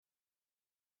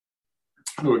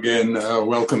Hello again.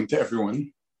 Welcome to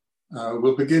everyone.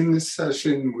 We'll begin this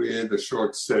session with a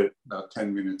short set, about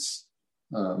 10 minutes,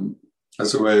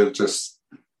 as a way of just,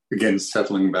 again,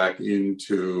 settling back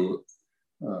into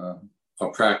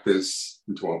our practice,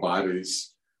 into our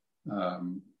bodies.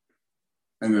 And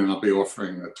then I'll be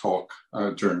offering a talk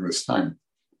during this time.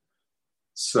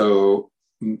 So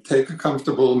take a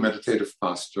comfortable meditative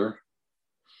posture.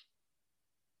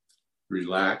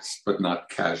 Relaxed, but not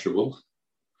casual.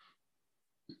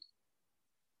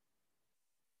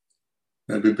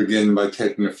 Maybe begin by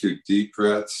taking a few deep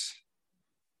breaths.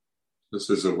 This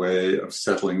is a way of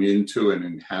settling into and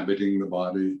inhabiting the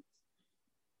body.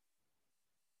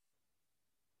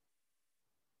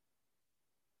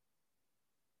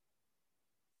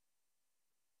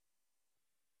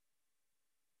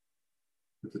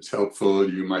 If it's helpful,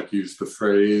 you might use the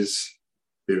phrase,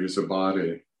 "There is a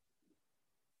body."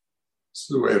 This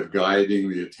is a way of guiding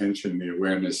the attention, the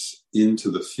awareness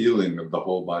into the feeling of the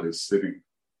whole body sitting.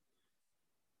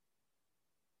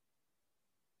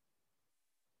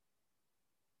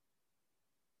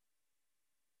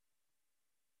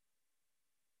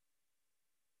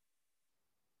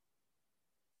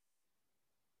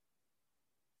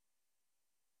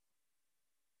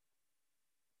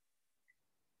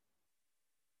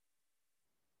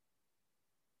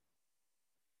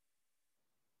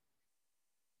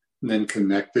 And then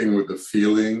connecting with the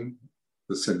feeling,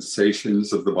 the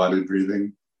sensations of the body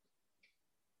breathing.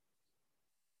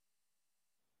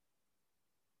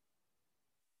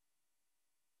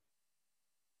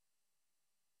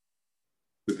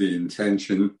 With the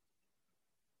intention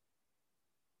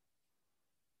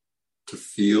to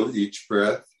feel each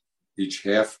breath, each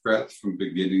half breath from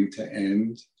beginning to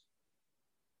end.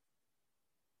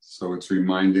 So it's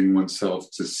reminding oneself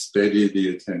to steady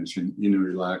the attention in a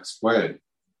relaxed way.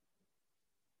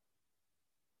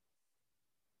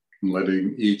 And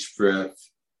letting each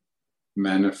breath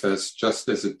manifest just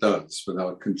as it does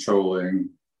without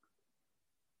controlling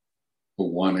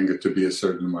or wanting it to be a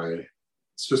certain way.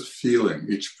 It's just feeling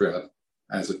each breath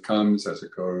as it comes, as it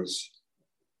goes.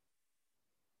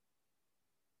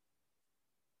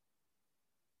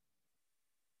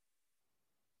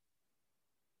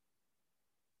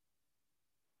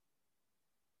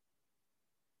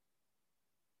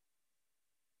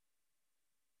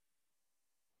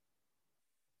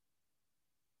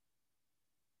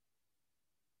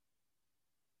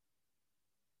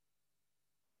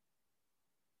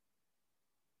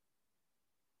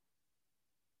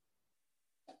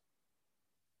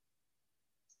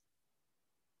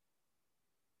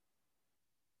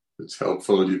 If it's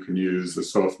helpful, you can use the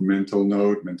soft mental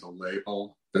note, mental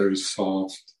label, very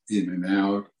soft, in and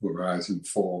out, or rise and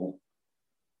fall.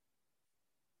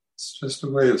 It's just a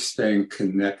way of staying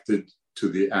connected to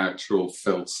the actual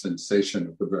felt sensation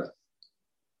of the breath.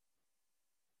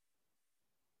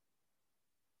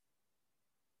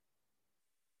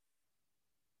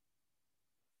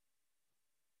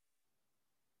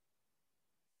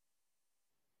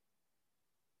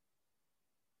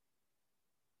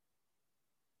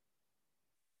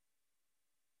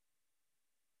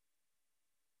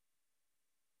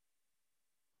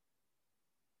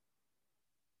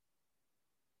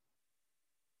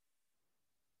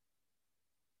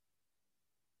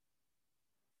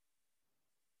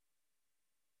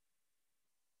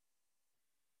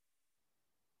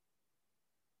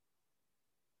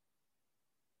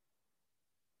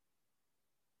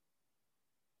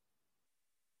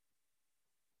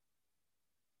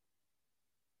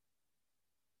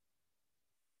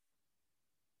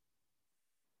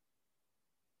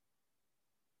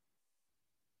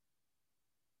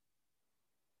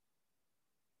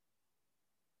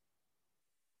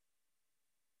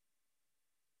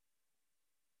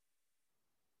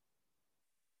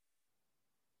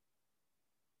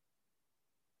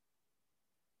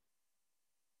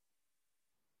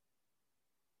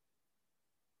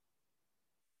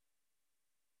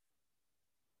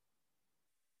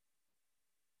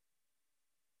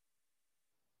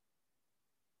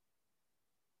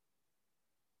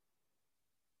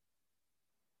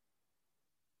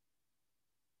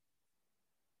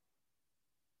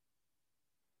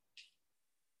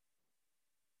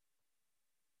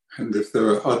 And if there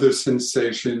are other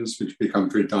sensations which become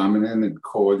predominant and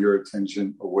call your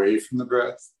attention away from the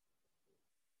breath,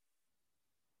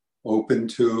 open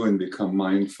to and become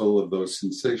mindful of those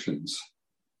sensations.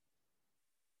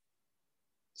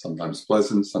 Sometimes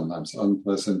pleasant, sometimes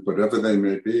unpleasant, whatever they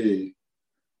may be,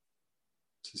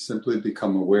 to simply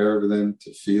become aware of them,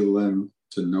 to feel them,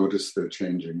 to notice their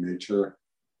changing nature.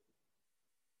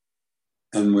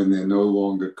 And when they're no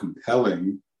longer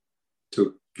compelling,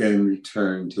 to Again,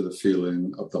 return to the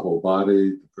feeling of the whole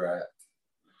body, the breath.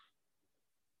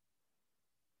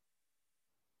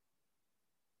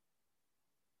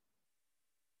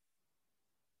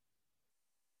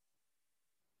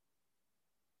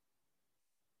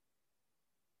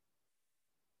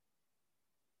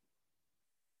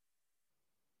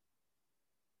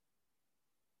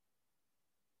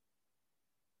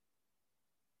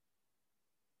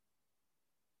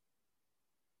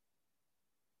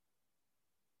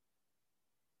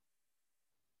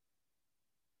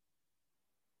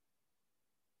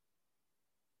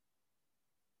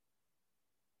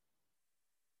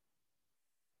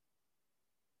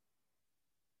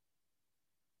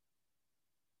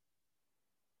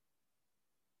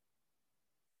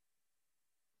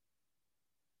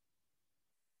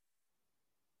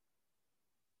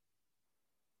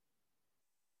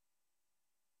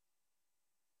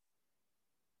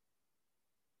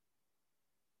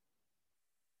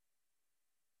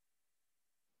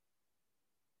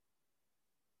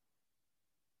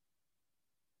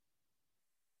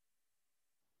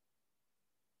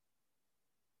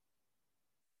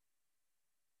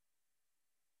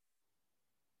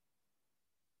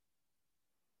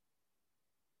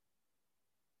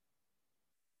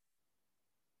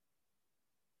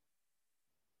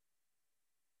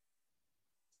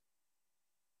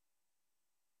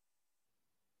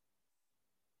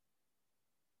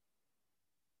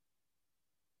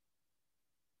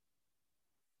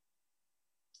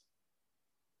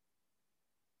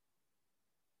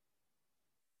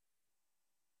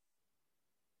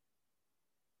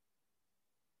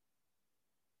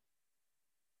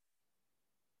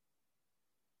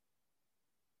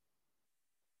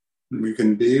 We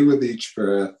can be with each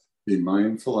breath, be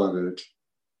mindful of it,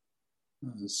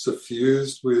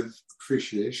 suffused with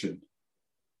appreciation.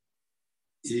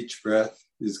 Each breath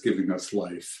is giving us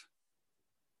life.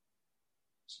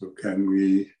 So can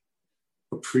we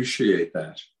appreciate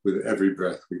that with every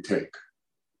breath we take?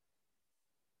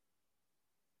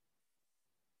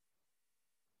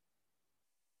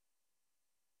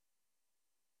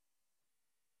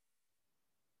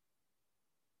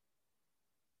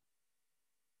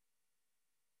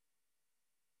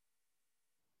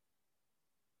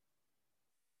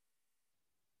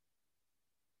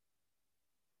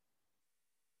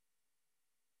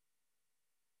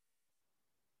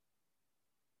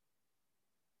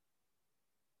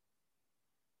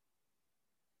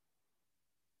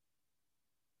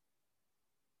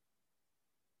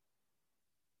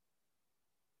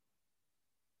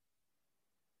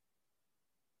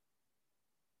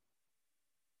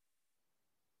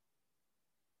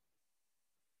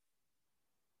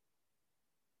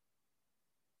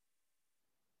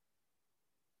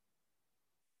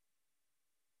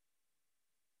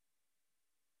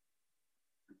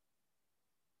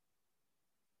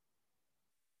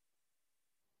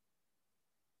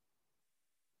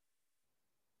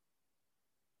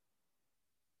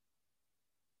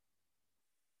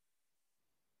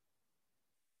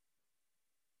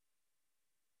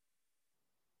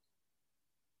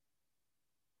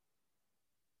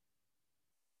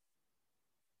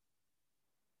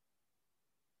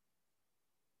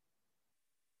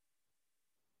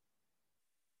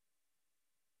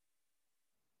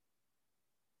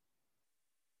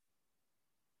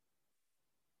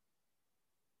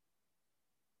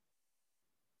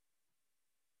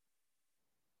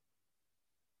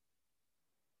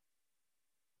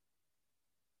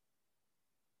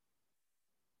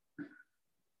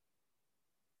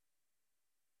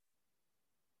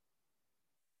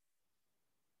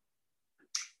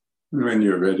 And when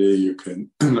you're ready, you can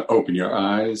open your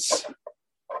eyes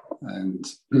and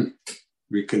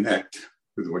reconnect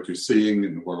with what you're seeing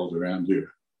in the world around you.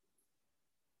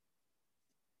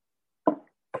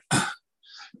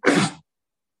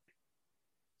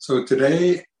 So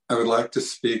today, I would like to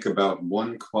speak about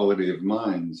one quality of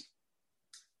mind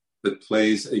that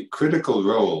plays a critical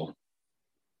role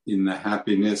in the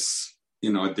happiness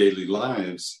in our daily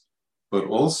lives, but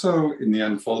also in the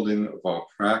unfolding of our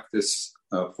practice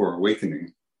for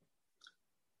awakening.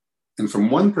 And from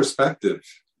one perspective,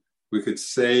 we could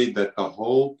say that the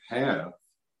whole path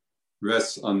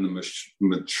rests on the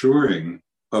maturing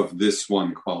of this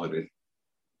one quality.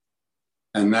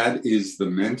 And that is the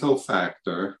mental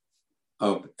factor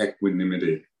of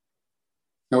equanimity.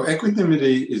 Now,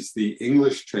 equanimity is the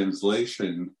English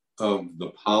translation of the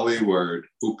Pali word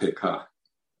upekkha.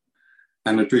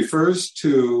 And it refers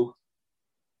to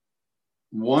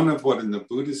one of what in the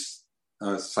Buddhist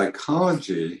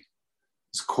psychology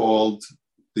is called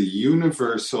the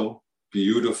universal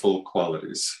beautiful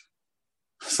qualities.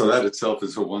 So that itself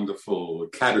is a wonderful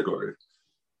category.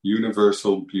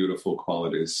 universal, beautiful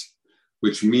qualities,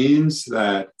 which means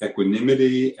that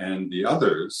equanimity and the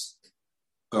others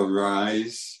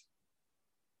arise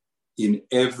in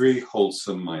every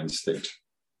wholesome mind state.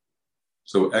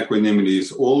 So equanimity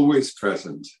is always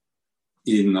present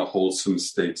in the wholesome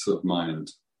states of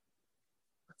mind.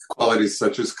 Qualities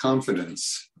such as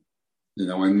confidence,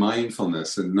 and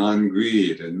mindfulness, and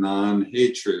non-greed, and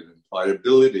non-hatred, and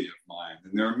pliability of mind.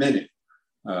 And there are many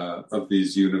of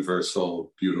these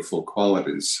universal, beautiful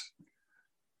qualities.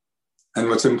 And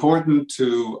what's important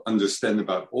to understand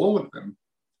about all of them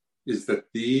is that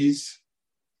these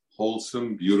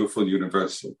wholesome, beautiful,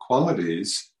 universal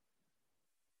qualities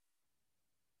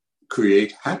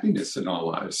create happiness in our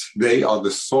lives. They are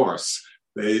the source.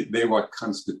 They what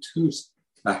constitutes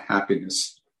the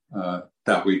happiness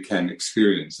that we can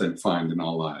experience and find in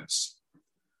our lives.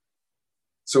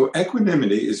 So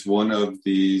equanimity is one of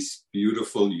these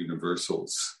beautiful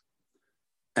universals.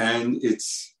 And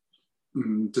it's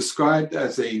described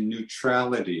as a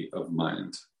neutrality of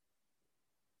mind.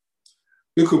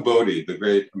 Bhikkhu Bodhi, the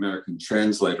great American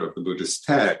translator of the Buddhist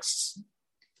texts,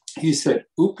 he said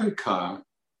upekkha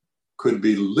could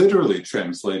be literally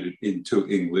translated into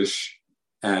English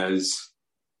as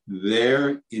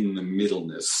there in the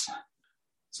middleness.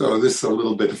 So this is a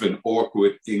little bit of an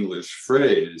awkward English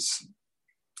phrase,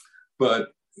 but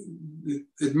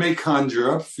it may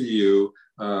conjure up for you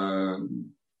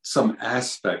some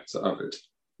aspects of it.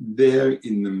 There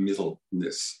in the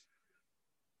middleness.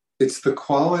 It's the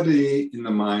quality in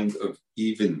the mind of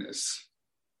evenness,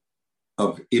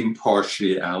 of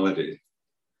impartiality.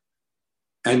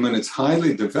 And when it's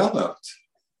highly developed,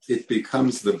 it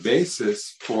becomes the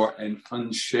basis for an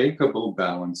unshakable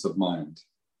balance of mind.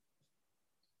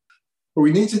 But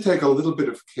we need to take a little bit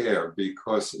of care,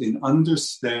 because in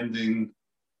understanding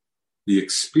the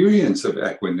experience of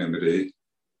equanimity,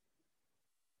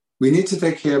 we need to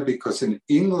take care, because in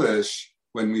English,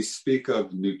 when we speak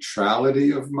of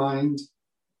neutrality of mind,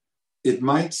 it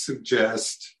might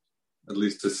suggest, at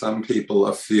least to some people,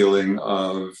 a feeling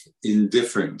of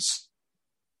indifference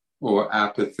or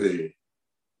apathy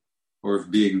or of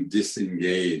being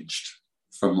disengaged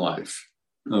from life.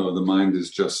 Oh, the mind is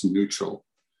just neutral.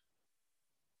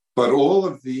 But all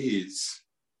of these,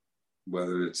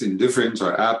 whether it's indifference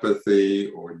or apathy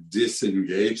or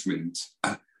disengagement,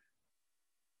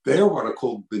 they are what are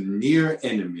called the near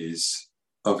enemies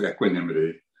of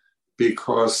equanimity,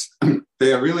 because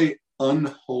they are really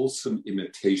unwholesome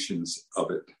imitations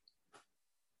of it.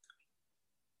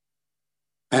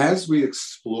 As we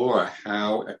explore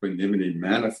how equanimity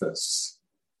manifests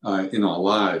in our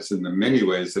lives, in the many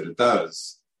ways that it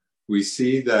does, we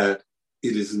see that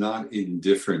it is not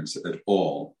indifference at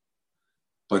all,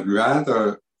 but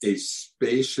rather a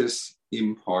spacious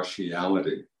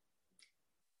impartiality.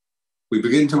 We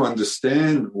begin to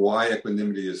understand why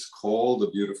equanimity is called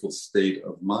a beautiful state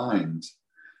of mind,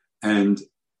 and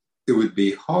it would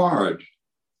be hard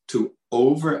to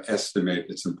overestimate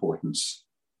its importance.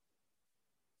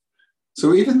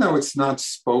 So even though it's not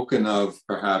spoken of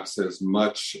perhaps as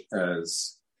much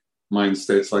as mind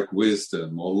states like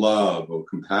wisdom or love or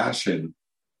compassion,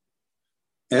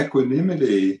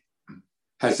 equanimity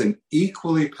has an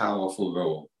equally powerful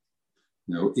role,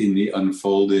 in the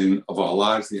unfolding of our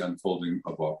lives, the unfolding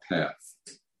of our path.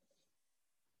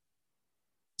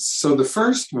 So the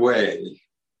first way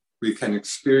we can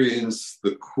experience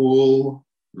the cool,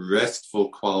 restful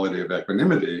quality of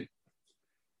equanimity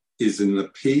is in the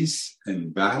peace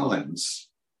and balance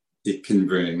it can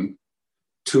bring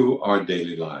to our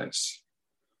daily lives.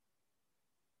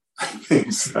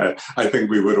 Things that I think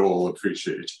we would all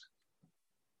appreciate.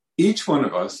 Each one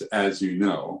of us, as you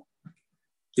know,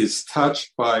 is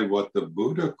touched by what the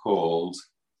Buddha called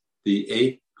the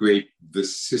 8 great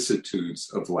vicissitudes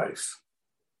of life.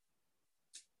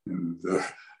 And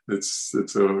it's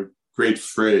a great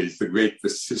phrase, the great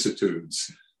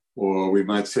vicissitudes, or we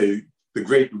might say the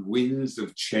great winds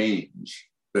of change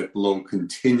that blow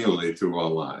continually through our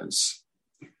lives.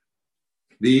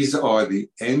 These are the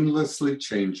endlessly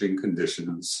changing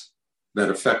conditions that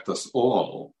affect us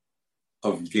all,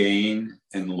 of gain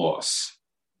and loss,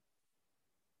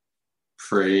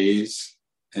 praise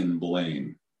and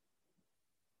blame,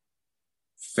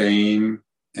 fame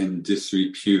and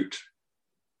disrepute,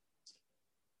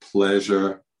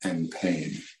 pleasure and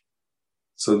pain.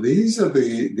 So these are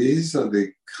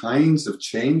the kinds of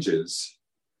changes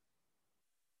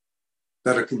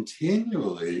that are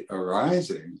continually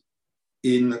arising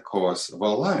in the course of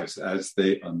our lives as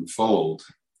they unfold.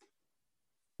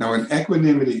 Now, when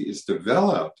equanimity is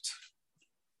developed,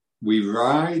 we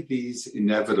ride these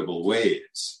inevitable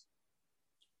waves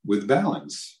with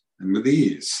balance and with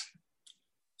ease.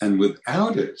 And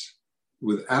without it,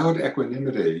 without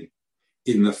equanimity,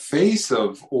 in the face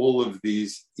of all of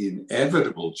these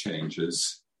inevitable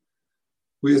changes,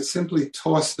 we are simply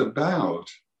tossed about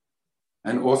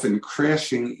and often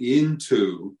crashing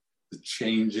into the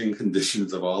changing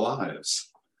conditions of our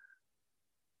lives.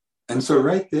 And so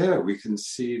right there, we can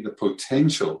see the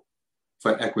potential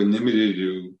for equanimity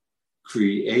to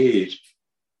create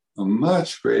a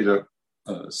much greater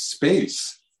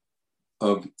space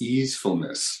of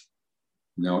easefulness,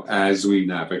 as we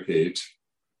navigate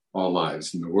our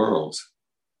lives in the world.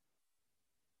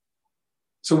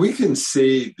 So we can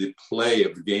see the play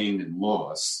of gain and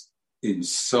loss in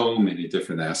so many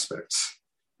different aspects.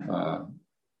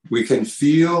 We can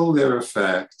feel their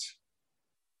effect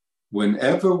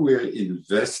whenever we're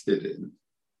invested in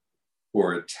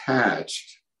or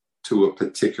attached to a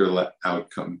particular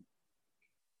outcome,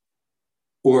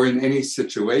 or in any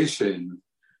situation,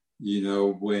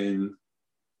 when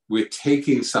we're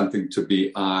taking something to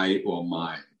be I or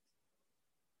mine.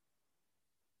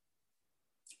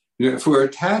 If we're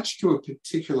attached to a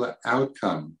particular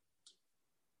outcome,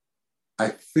 I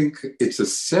think it's a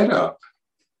setup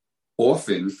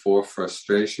often for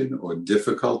frustration or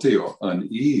difficulty or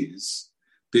unease,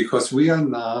 because we are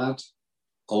not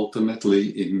ultimately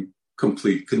in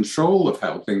complete control of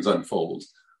how things unfold.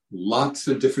 Lots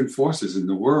of different forces in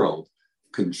the world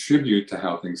contribute to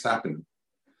how things happen.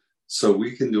 So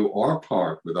we can do our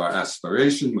part with our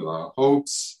aspiration, with our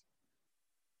hopes.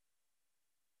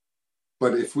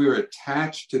 But if we're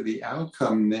attached to the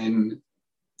outcome, then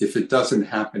if it doesn't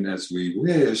happen as we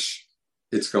wish,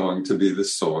 it's going to be the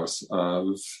source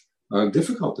of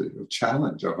difficulty, of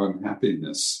challenge, of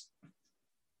unhappiness.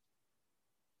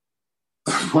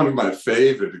 One of my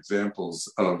favorite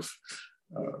examples of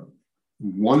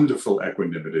wonderful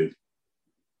equanimity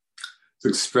is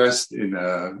expressed in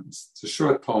it's a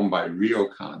short poem by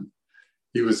Ryokan.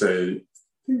 He was I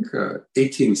think,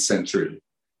 18th century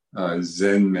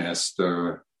Zen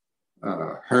master,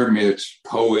 hermit,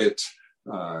 poet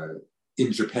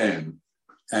in Japan.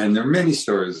 And there are many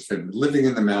stories of him living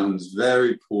in the mountains,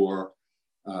 very poor.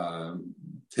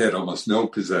 He had almost no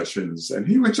possessions. And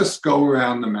he would just go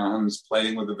around the mountains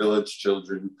playing with the village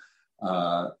children,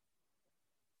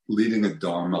 leading a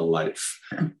Dharma life.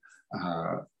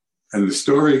 And the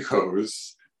story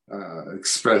goes,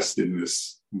 expressed in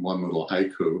this one little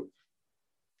haiku,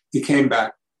 he came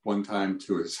back one time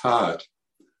to his hut,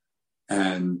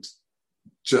 and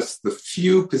just the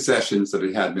few possessions that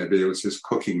he had, maybe it was his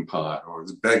cooking pot or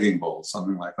his begging bowl,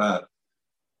 something like that,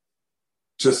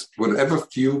 just whatever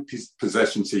few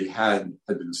possessions he had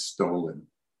been stolen.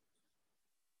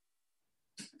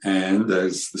 And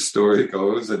as the story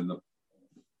goes and the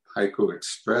haiku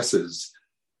expresses,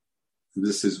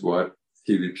 this is what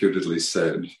he reputedly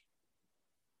said: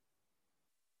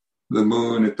 "The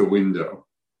moon at the window,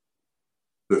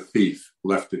 the thief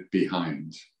left it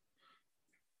behind."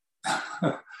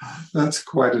 That's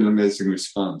quite an amazing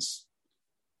response.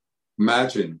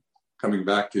 Imagine coming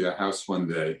back to your house one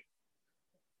day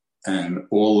and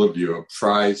all of your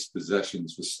prized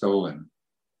possessions were stolen.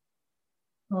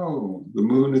 Oh, the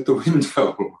moon at the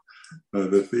window,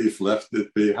 the thief left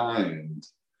it behind.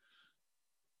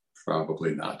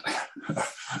 Probably not.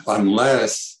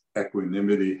 Unless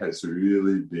equanimity has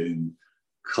really been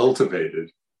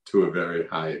cultivated to a very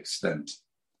high extent.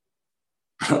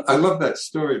 I love that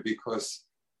story because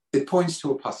it points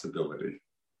to a possibility.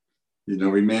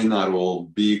 We may not all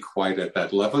be quite at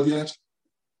that level yet,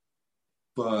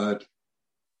 but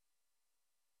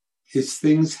his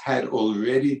things had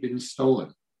already been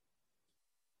stolen.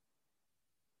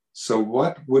 So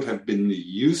what would have been the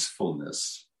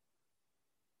usefulness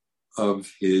of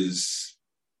his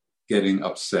getting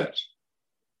upset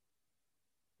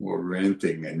or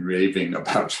ranting and raving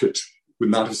about it?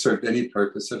 Would not have served any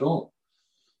purpose at all.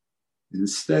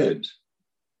 Instead,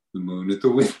 the moon at the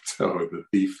window, the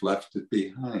thief left it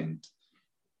behind.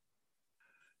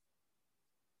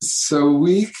 So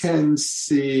we can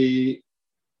see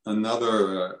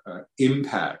another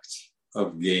impact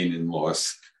of gain and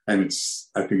loss, and it's,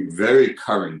 I think, very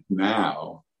current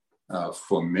now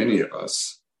for many of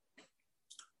us.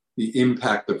 The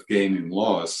impact of gain and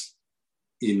loss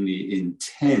in the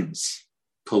intense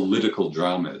political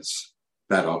dramas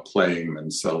that are playing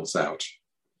themselves out.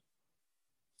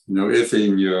 If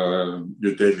in your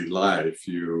daily life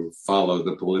you follow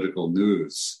the political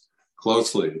news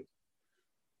closely,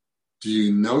 do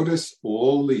you notice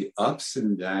all the ups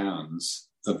and downs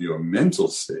of your mental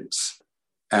states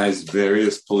as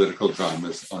various political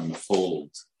dramas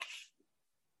unfold?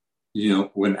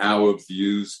 When our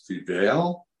views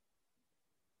prevail,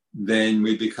 then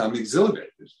we become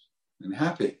exhilarated and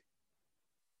happy.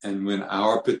 And when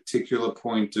our particular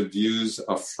point of views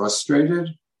are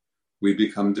frustrated, we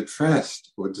become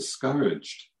depressed or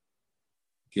discouraged,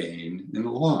 gain and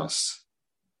loss.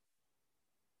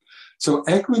 So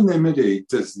equanimity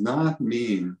does not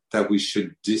mean that we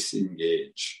should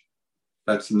disengage.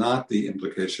 That's not the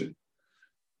implication,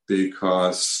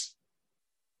 because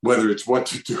whether it's what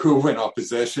to do when our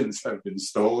possessions have been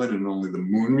stolen and only the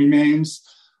moon remains,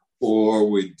 or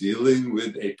we're dealing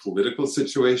with a political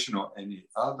situation or any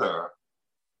other,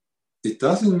 it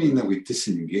doesn't mean that we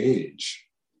disengage.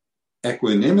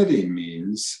 Equanimity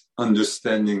means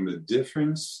understanding the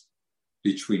difference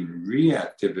between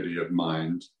reactivity of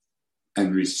mind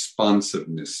and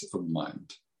responsiveness of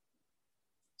mind.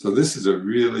 So this is a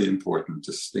really important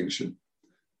distinction,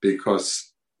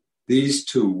 because these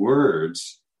two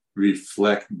words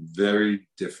reflect very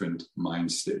different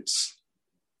mind states.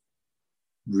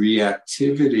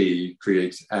 Reactivity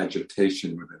creates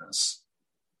agitation within us.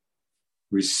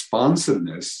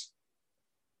 Responsiveness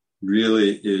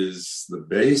really is the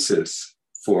basis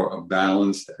for a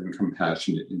balanced and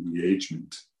compassionate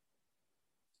engagement.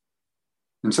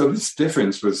 And so this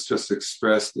difference was just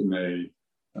expressed in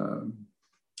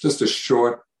just a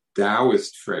short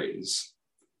Taoist phrase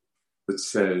that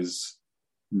says,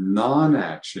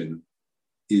 non-action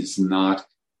is not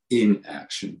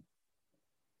inaction.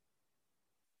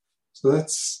 So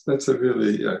that's a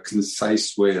really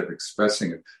concise way of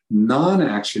expressing it.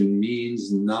 Non-action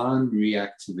means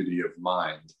non-reactivity of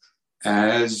mind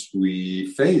as we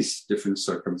face different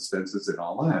circumstances in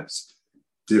our lives,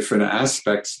 different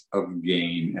aspects of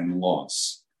gain and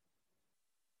loss.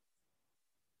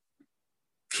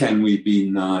 Can we be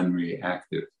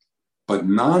non-reactive? But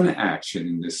non-action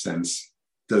in this sense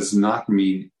does not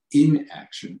mean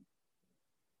inaction.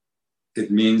 It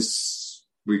means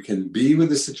we can be with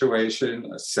the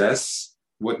situation, assess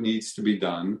what needs to be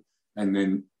done, and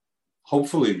then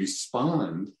hopefully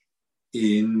respond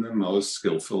in the most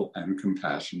skillful and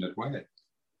compassionate way.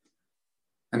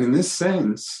 And in this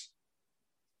sense,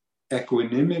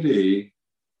 equanimity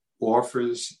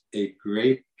offers a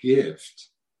great gift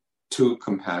to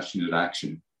compassionate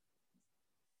action,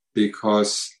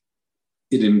 because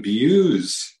it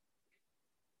imbues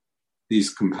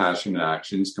these compassionate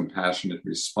actions, compassionate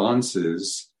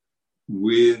responses,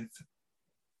 with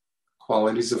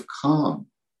qualities of calm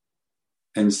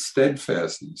and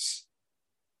steadfastness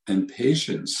and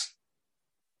patience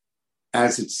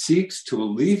as it seeks to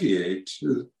alleviate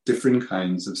different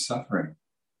kinds of suffering.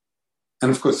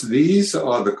 And of course, these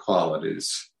are the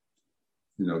qualities,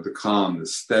 the calm, the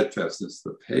steadfastness,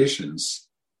 the patience,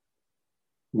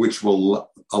 which will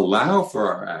allow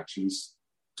for our actions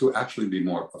to actually be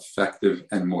more effective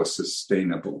and more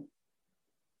sustainable.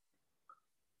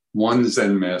 One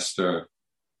Zen master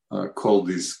called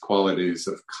these qualities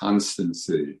of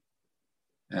constancy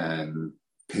and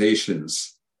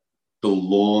patience the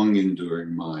long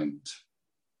enduring mind.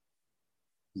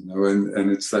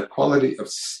 And it's that quality of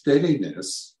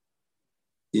steadiness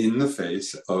in the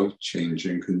face of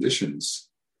changing conditions.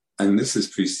 And this is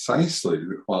precisely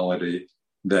the quality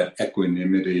that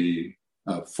equanimity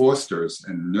fosters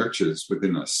and nurtures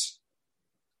within us.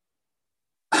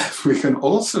 We can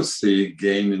also see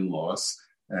gain and loss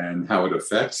and how it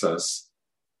affects us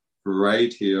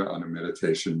right here on a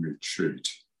meditation retreat.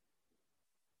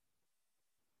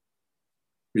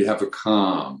 We have a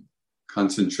calm,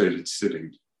 concentrated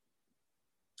sitting.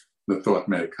 The thought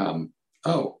may come,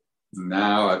 oh,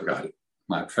 now I've got it.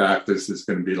 My practice is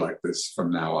going to be like this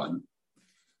from now on.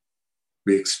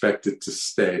 We expect it to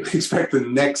stay. We expect the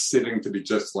next sitting to be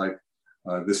just like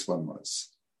this one was.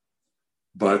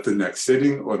 But the next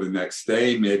sitting or the next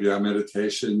day, maybe our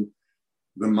meditation,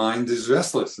 the mind is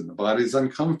restless and the body is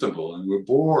uncomfortable and we're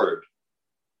bored.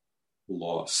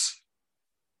 Loss.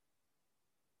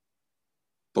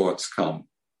 Thoughts come.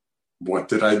 What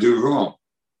did I do wrong?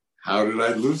 How did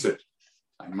I lose it?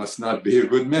 I must not be a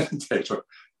good meditator.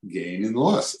 Gain and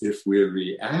loss. If we're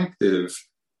reactive,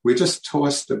 we're just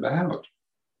tossed about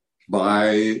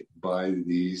by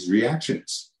these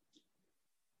reactions.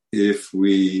 If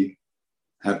we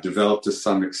have developed to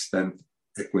some extent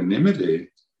equanimity,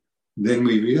 then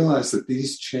we realize that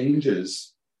these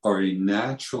changes are a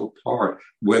natural part,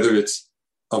 whether it's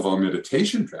of our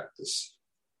meditation practice,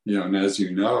 and as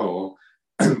you know,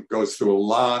 it goes through a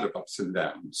lot of ups and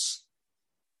downs.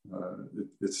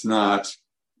 It's not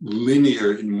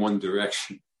linear in one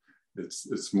direction.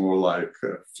 It's more like,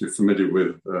 if you're familiar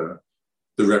with the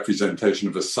representation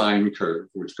of a sine curve,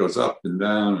 which goes up and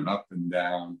down and up and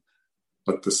down,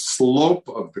 but the slope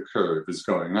of the curve is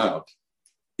going up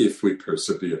if we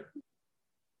persevere.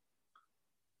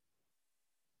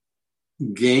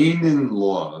 gain and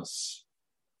loss,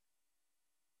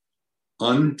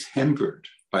 untempered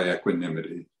by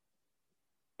equanimity,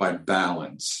 by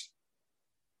balance,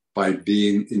 by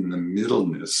being in the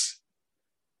middleness,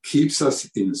 keeps us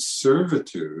in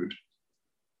servitude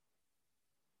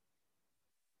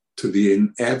to the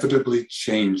inevitably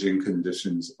changing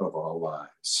conditions of our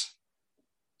lives.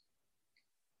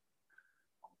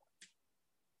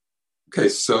 Okay,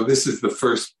 so this is the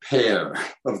first pair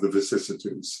of the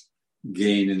vicissitudes,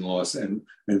 gain and loss. And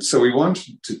so we want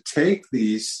to take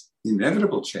these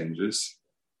inevitable changes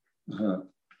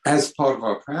as part of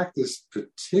our practice,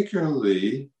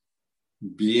 particularly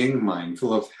being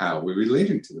mindful of how we're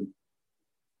relating to them.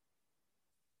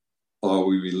 Are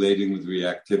we relating with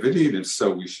reactivity? And if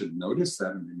so, we should notice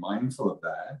that and be mindful of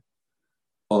that.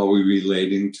 Are we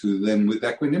relating to them with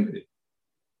equanimity,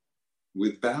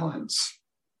 with balance,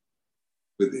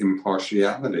 with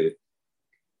impartiality?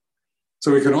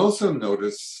 So we can also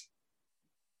notice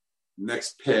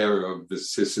next pair of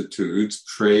vicissitudes,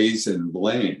 praise and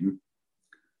blame.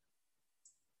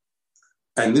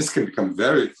 And this can become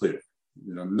very clear.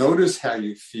 Notice how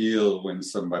you feel when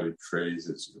somebody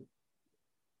praises you.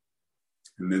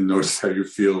 And then notice how you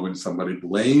feel when somebody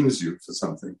blames you for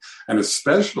something. And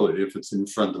especially if it's in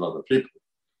front of other people,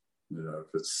 if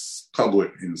it's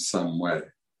public in some way.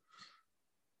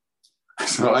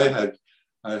 So I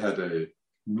had a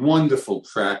wonderful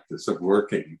practice of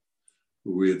working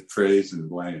with praise and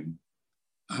blame.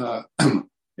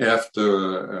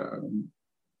 After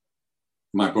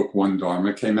my book, One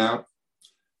Dharma, came out,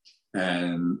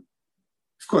 and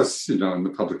of course, in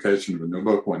the publication of a new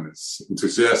book, one is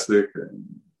enthusiastic and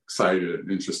excited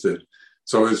and interested.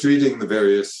 So I was reading the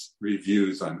various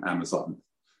reviews on Amazon,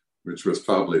 which was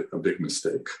probably a big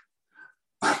mistake.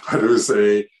 But it was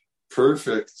a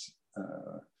perfect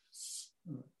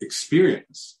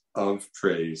experience of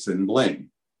praise and blame.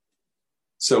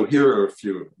 So here are a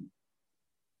few of them.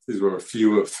 These were a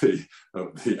few of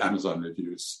the Amazon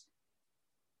reviews.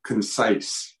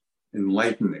 Concise,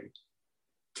 enlightening,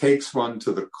 takes one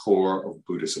to the core of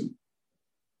Buddhism.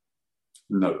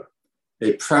 Another,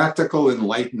 a practical,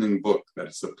 enlightening book that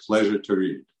is a pleasure to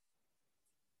read.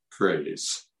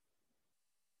 Praise.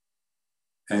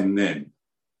 And then,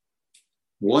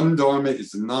 One Dharma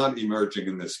is not emerging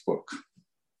in this book.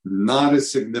 Not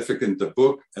as significant a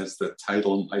book as the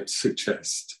title might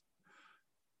suggest.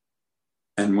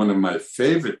 And one of my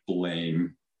favorite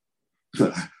blame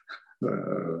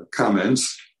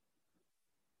comments,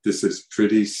 this is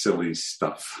pretty silly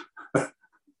stuff.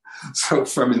 So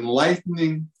from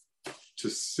enlightening to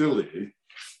silly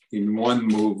in one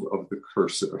move of the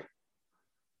cursor.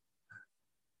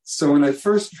 So when I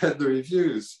first read the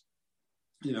reviews,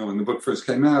 when the book first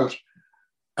came out,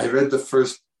 I read the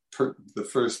first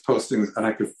postings and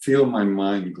I could feel my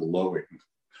mind glowing,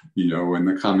 when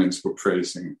the comments were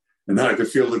praising. And then I could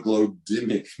feel the glow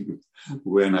dimming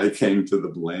when I came to the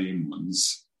blame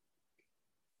ones.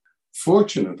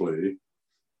 Fortunately,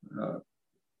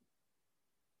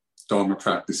 Dharma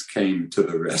practice came to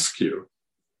the rescue,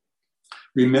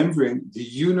 remembering the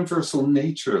universal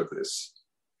nature of this.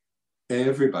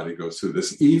 Everybody goes through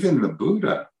this. Even the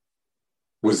Buddha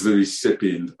was the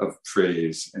recipient of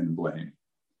praise and blame.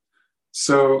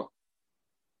 So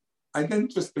I then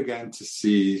just began to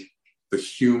see the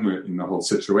humor in the whole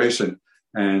situation.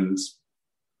 And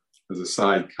as a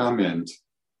side comment,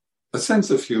 a sense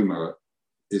of humor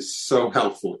is so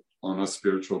helpful on our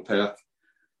spiritual path,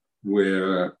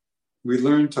 where we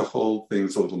learn to hold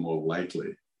things a little more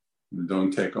lightly and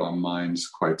don't take our minds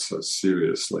quite so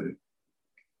seriously.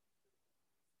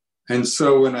 And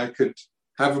so when I could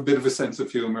have a bit of a sense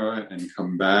of humor and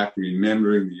come back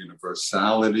remembering the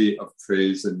universality of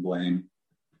praise and blame,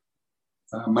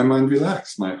 my mind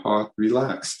relaxed, my heart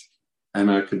relaxed, and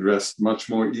I could rest much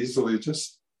more easily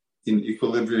just in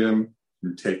equilibrium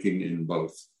and taking in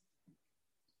both.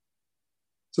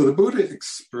 So the Buddha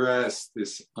expressed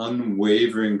this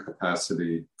unwavering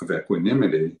capacity of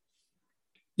equanimity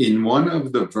in one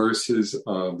of the verses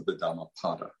of the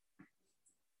Dhammapada.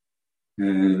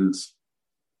 And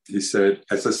he said,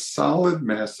 as a solid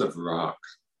mass of rock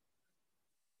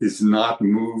is not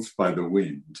moved by the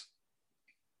wind.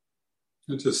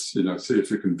 And just, see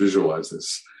if you can visualize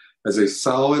this. As a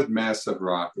solid mass of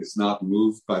rock is not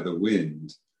moved by the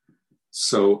wind,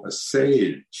 so a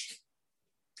sage,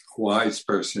 wise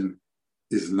person,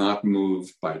 is not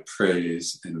moved by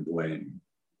praise and blame.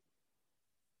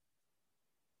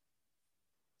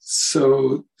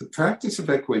 So the practice of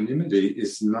equanimity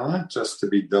is not just to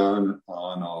be done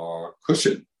on our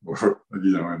cushion or,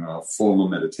 in our formal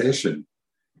meditation.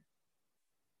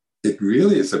 It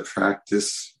really is a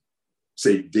practice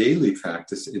say, daily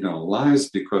practice in our lives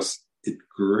because it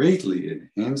greatly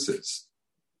enhances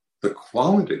the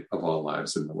quality of our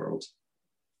lives in the world.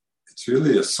 It's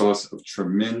really a source of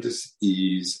tremendous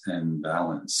ease and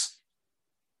balance.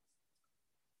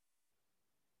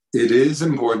 It is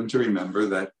important to remember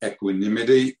that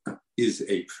equanimity is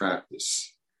a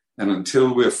practice. And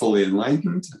until we're fully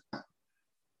enlightened,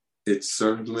 it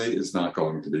certainly is not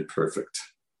going to be perfect.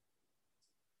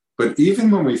 But even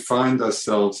when we find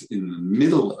ourselves in the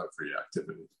middle of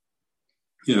reactivity,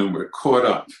 we're caught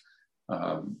up,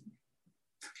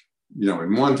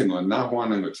 in wanting or not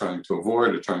wanting, or trying to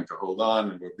avoid, or trying to hold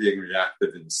on, and we're being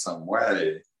reactive in some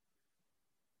way.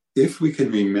 If we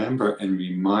can remember and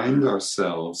remind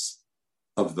ourselves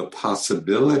of the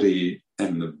possibility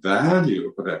and the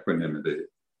value of equanimity,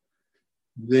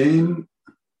 then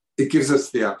it gives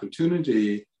us the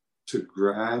opportunity to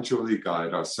gradually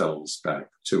guide ourselves back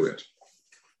to it.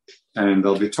 And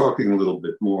I'll be talking a little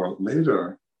bit more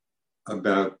later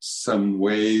about some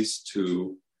ways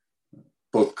to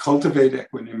both cultivate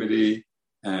equanimity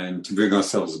and to bring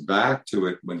ourselves back to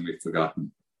it when we've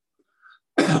forgotten.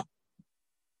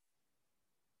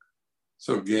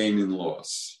 So gain and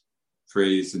loss,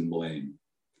 praise and blame.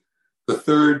 The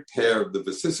third pair of the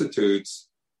vicissitudes,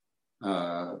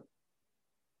 in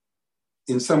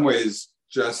some ways,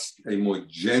 just a more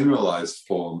generalized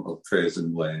form of praise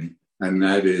and blame, and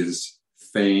that is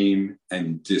fame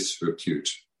and disrepute.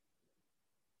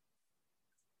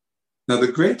 Now,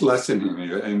 the great lesson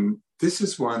here, and this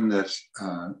is one that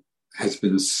has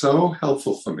been so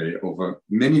helpful for me over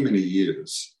many, many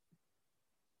years.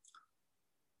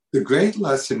 The great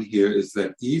lesson here is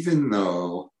that even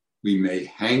though we may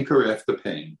hanker after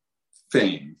fame,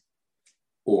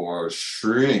 or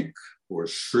shrink or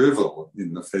shrivel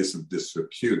in the face of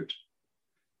disrepute,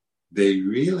 they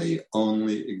really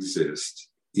only exist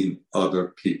in other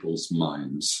people's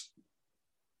minds.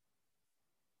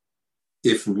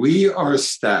 If we are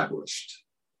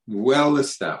well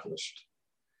established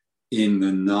in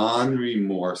the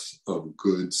non-remorse of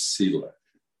good sila,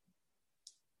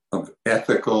 of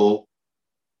ethical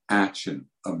action,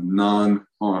 of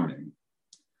non-harming,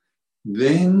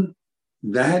 then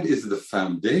that is the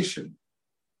foundation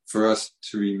for us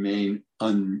to remain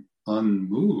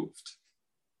unmoved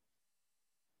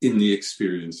in the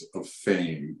experience of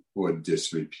fame or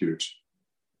disrepute.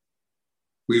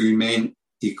 We remain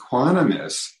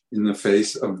equanimous in the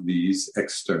face of these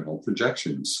external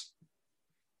projections.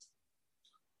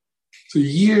 So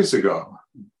years ago,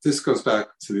 this goes back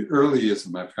to the early years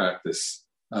of my practice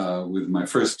with my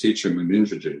first teacher,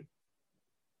 Munindraji.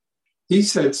 He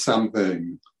said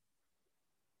something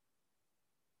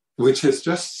which has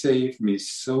just saved me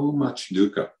so much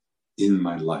dukkha in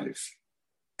my life.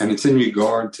 And it's in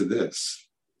regard to this,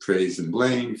 praise and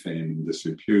blame, fame and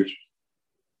disrepute.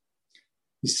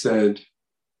 He said,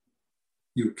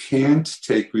 you can't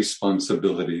take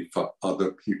responsibility for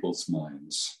other people's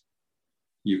minds.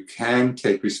 You can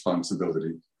take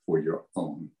responsibility for your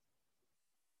own.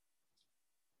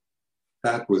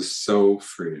 That was so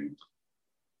freeing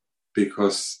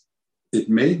because it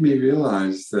made me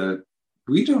realize that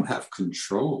we don't have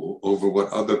control over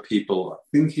what other people are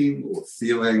thinking or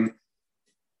feeling.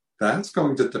 That's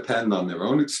going to depend on their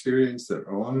own experience, their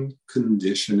own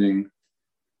conditioning.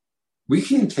 We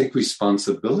can't take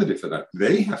responsibility for that.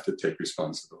 They have to take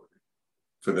responsibility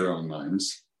for their own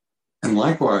minds. And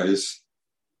likewise,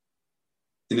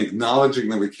 in acknowledging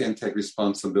that we can't take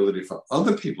responsibility for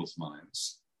other people's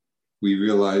minds, we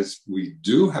realize we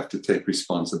do have to take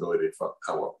responsibility for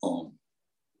our own.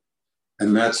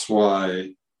 And that's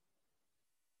why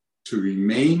to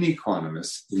remain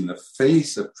equanimous in the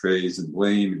face of praise and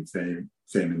blame and fame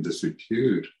and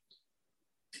disrepute,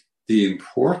 the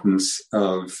importance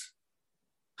of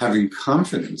having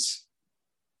confidence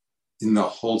in the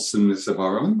wholesomeness of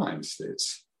our own mind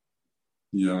states,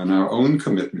 and our own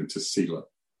commitment to sila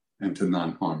and to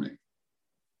non-harming,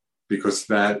 because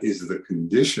that is the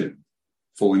condition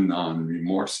for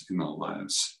non-remorse in our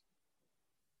lives.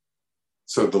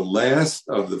 So the last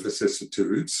of the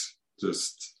vicissitudes,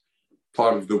 just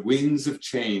part of the winds of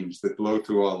change that blow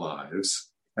through our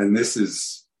lives, and this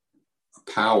is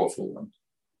a powerful one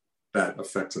that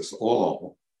affects us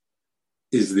all,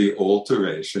 is the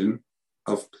alteration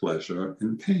of pleasure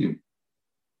and pain,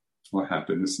 or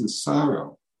happiness and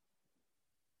sorrow,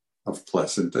 of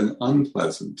pleasant and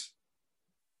unpleasant.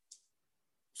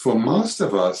 For most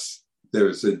of us, there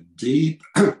is a deep,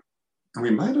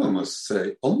 we might almost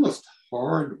say, almost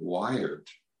hardwired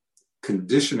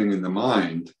conditioning in the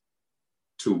mind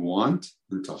to want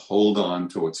and to hold on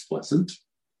to what's pleasant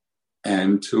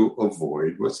and to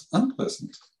avoid what's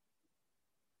unpleasant.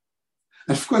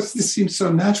 And of course, this seems so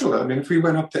natural. I mean, if we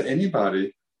went up to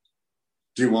anybody,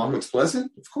 do you want what's pleasant?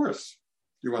 Of course.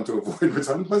 Do you want to avoid what's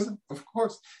unpleasant? Of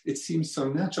course. It seems so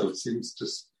natural. It seems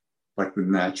just like the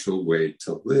natural way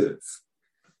to live.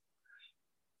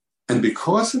 And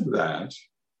because of that,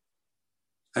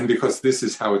 and because this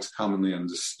is how it's commonly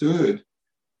understood,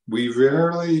 we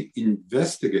rarely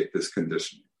investigate this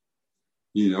conditioning,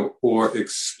 or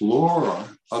explore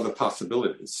other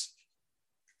possibilities.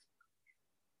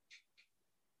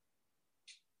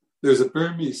 There's a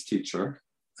Burmese teacher,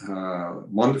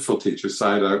 wonderful teacher,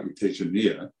 Sayadaw U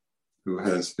Tejaniya, who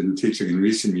has been teaching in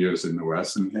recent years in the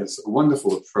West and has a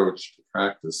wonderful approach to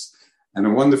practice and a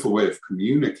wonderful way of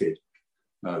communicating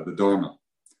the Dharma.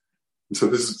 And so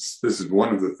this is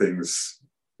one of the things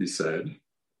he said.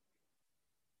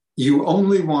 You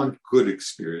only want good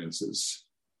experiences.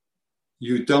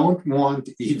 You don't want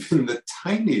even the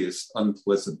tiniest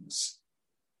unpleasantness.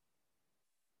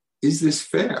 Is this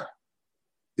fair?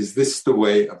 Is this the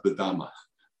way of the Dhamma?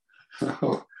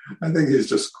 I think he's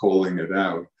just calling it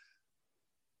out.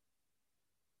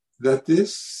 That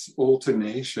this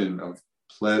alternation of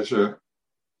pleasure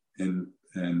and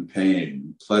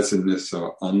pain, pleasantness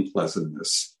or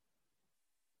unpleasantness,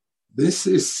 this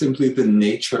is simply the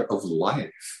nature of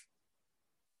life.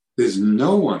 There's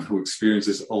no one who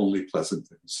experiences only pleasant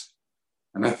things.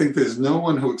 And I think there's no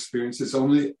one who experiences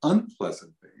only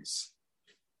unpleasant things.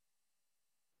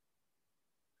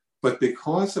 But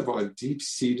because of our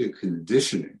deep-seated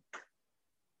conditioning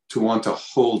to want to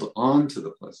hold on to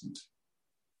the pleasant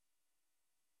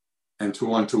and to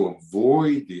want to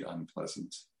avoid the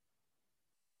unpleasant,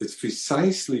 it's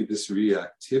precisely this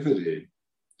reactivity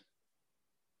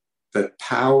that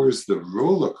powers the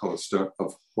roller coaster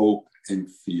of hope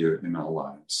and fear in our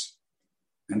lives.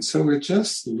 And so we're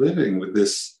just living with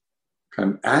this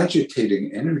kind of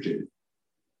agitating energy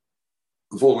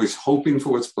of always hoping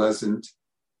for what's pleasant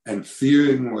and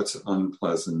fearing what's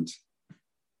unpleasant.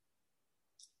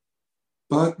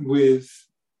 But with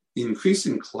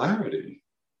increasing clarity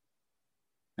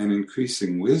and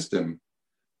increasing wisdom,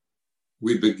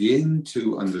 we begin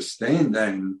to understand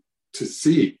and to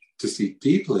see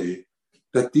deeply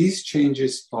that these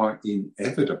changes are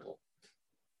inevitable,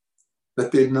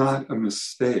 that they're not a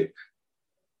mistake.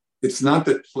 It's not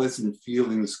that pleasant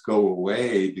feelings go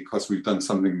away because we've done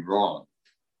something wrong.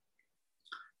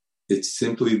 It's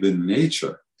simply the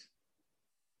nature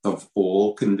of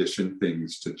all conditioned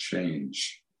things to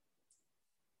change.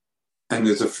 And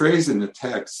there's a phrase in the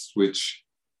text which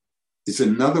is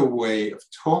another way of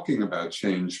talking about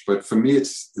change, but for me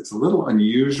it's a little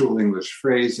unusual English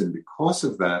phrase, and because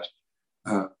of that,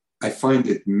 I find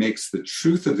it makes the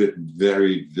truth of it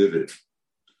very vivid.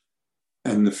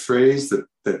 And the phrase that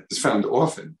is found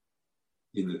often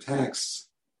in the text,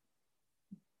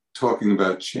 talking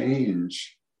about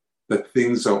change, that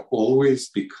things are always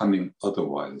becoming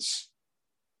otherwise.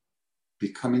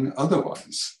 Becoming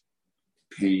otherwise.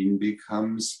 Pain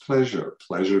becomes pleasure.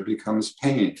 Pleasure becomes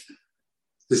pain.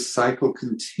 This cycle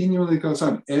continually goes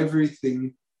on.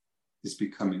 Everything is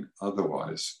becoming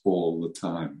otherwise all the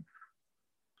time.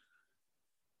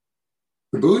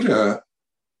 The Buddha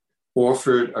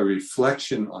offered a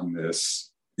reflection on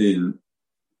this in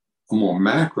a more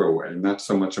macro way, not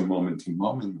so much a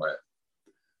moment-to-moment way.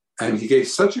 And he gave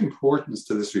such importance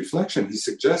to this reflection, he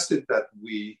suggested that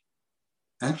we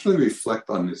actually reflect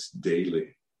on this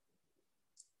daily.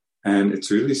 And it's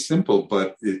really simple,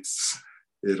 but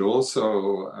it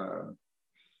also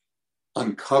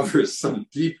uncovers some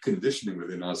deep conditioning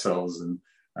within ourselves. And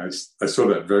I saw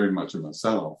that very much in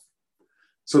myself.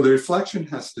 So the reflection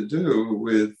has to do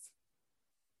with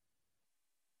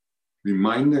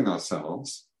reminding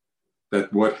ourselves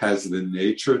that what has the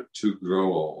nature to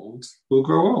grow old will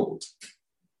grow old.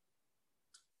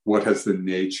 What has the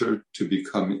nature to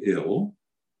become ill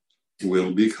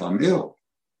will become ill.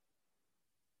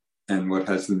 And what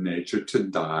has the nature to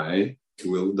die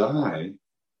will die.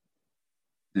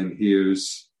 And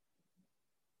here's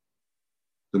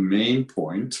the main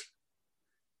point,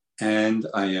 and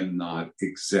I am not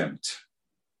exempt.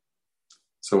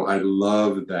 So I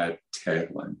love that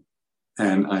tagline.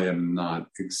 And I am not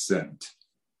exempt.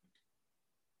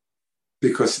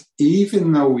 Because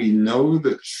even though we know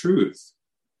the truth,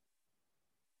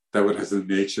 that what has the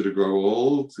nature to grow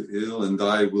old, ill, and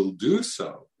die will do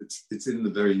so, it's in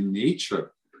the very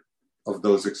nature of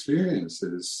those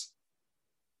experiences.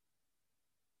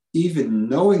 Even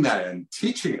knowing that and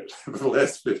teaching it for the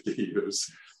last 50 years,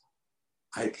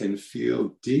 I can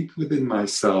feel deep within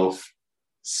myself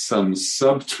some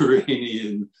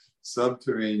subterranean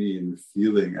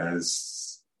feeling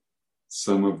as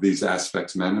some of these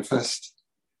aspects manifest.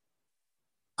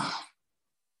 Oh,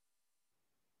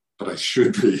 I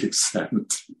should be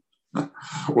exempt,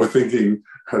 or thinking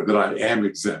that I am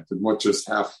exempt and what just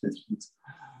happened.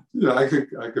 I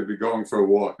could be going for a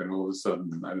walk and all of a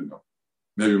sudden, I don't know,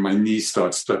 maybe my knee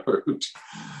starts to hurt,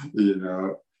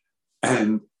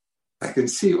 and I can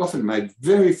see often my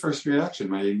very first reaction,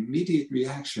 my immediate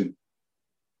reaction,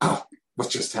 oh, what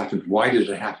just happened? Why did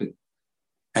it happen?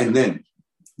 And then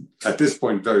at this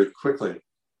point, very quickly,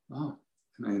 oh,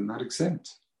 I'm not exempt.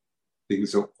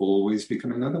 Things are always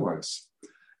becoming otherwise.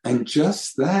 And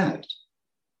just that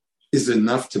is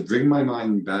enough to bring my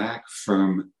mind back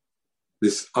from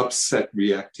this upset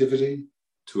reactivity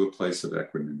to a place of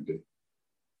equanimity.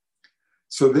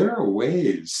 So there are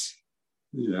ways,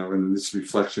 and this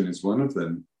reflection is one of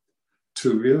them,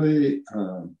 to really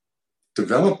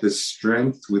develop this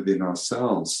strength within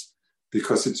ourselves,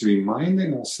 because it's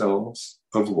reminding ourselves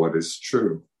of what is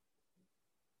true.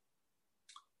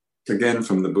 Again,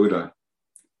 from the Buddha,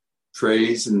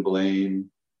 praise and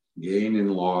blame, gain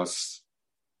and loss,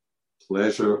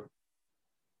 pleasure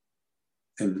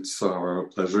and sorrow,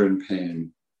 pleasure and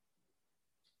pain,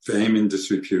 fame and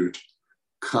disrepute,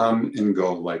 come and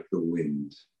go like the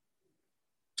wind.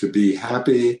 To be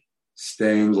happy,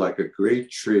 stand like a great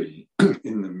tree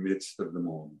in the midst of them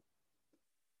all.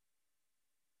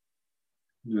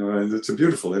 And it's a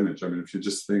beautiful image. I mean, if you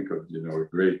just think of, a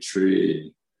great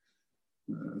tree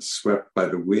swept by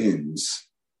the winds,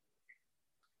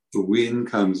 the wind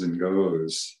comes and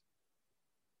goes,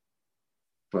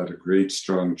 but a great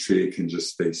strong tree can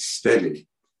just stay steady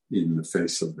in the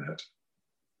face of that.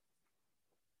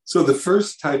 So the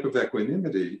first type of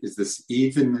equanimity is this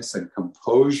evenness and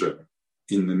composure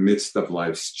in the midst of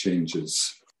life's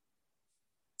changes.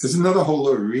 There's another whole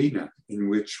arena in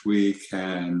which we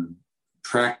can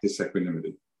practice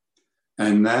equanimity,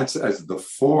 and that's as the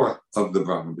fourth of the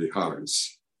Brahma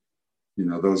Viharas.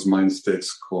 Those mind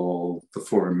states called the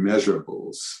four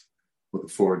immeasurables, or the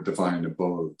four divine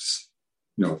abodes.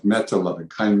 Metta, loving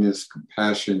kindness,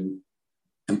 compassion,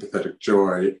 empathetic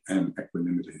joy, and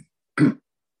equanimity.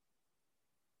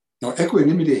 Now,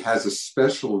 equanimity has a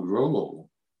special role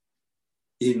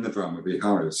in the Brahma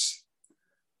Viharas.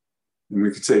 And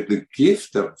we could say the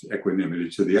gift of equanimity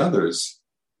to the others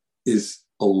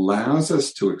allows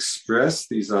us to express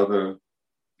these other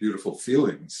beautiful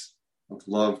feelings of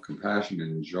love, compassion,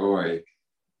 and joy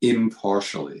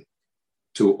impartially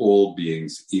to all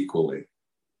beings equally.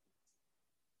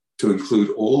 To include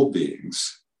all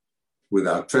beings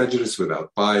without prejudice,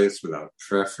 without bias, without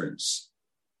preference.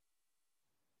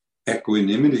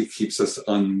 Equanimity keeps us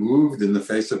unmoved in the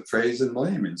face of praise and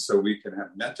blame. And so we can have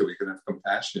metta, we can have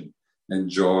compassion and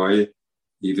joy,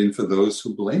 even for those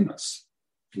who blame us,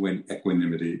 when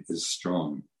equanimity is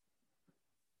strong.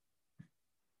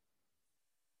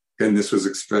 And this was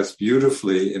expressed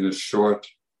beautifully in a short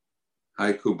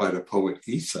haiku by the poet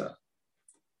Isa,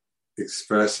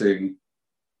 expressing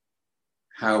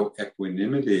how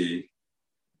equanimity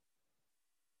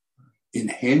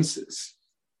enhances,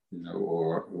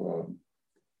 or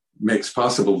makes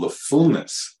possible the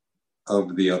fullness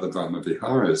of the other Brahma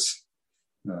Viharas.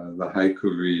 The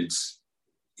haiku reads,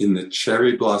 "In the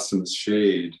cherry blossom's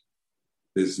shade,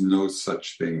 there's no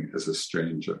such thing as a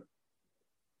stranger."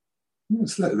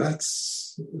 Yes,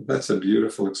 that's a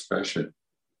beautiful expression.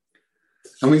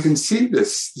 And we can see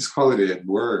this quality at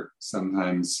work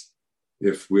sometimes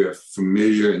if we're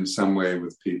familiar in some way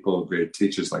with people, great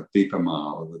teachers like Dipa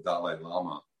Ma or the Dalai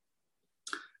Lama,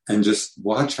 and just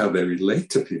watch how they relate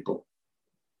to people.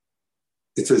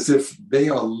 It's as if they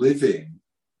are living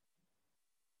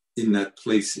in that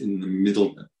place in the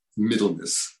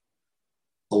middleness,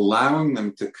 allowing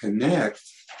them to connect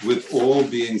with all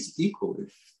beings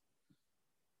equally.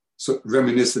 So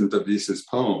reminiscent of Isa's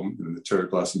poem, in the Cherry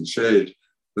Blossom Shade,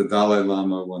 the Dalai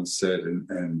Lama once said,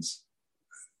 and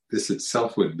this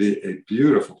itself would be a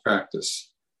beautiful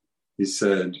practice. He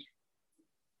said,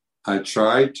 "I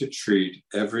try to treat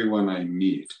everyone I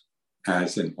meet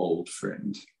as an old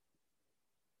friend."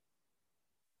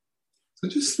 So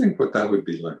just think what that would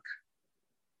be like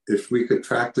if we could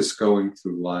practice going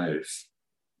through life,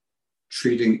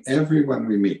 treating everyone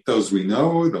we meet, those we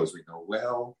know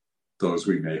well, those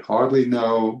we may hardly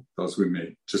know, those we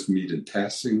may just meet in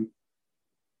passing.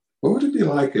 What would it be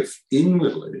like if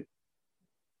inwardly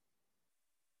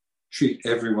treat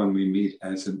everyone we meet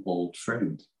as an old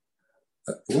friend?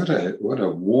 What a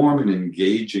warm and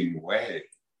engaging way,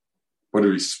 what a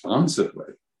responsive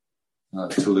way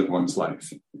to live one's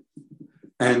life.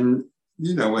 And,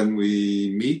 when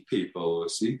we meet people or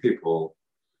see people,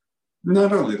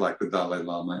 not only like the Dalai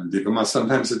Lama and Dipa Ma,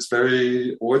 sometimes it's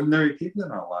very ordinary people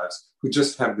in our lives who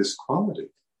just have this quality,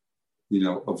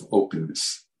 of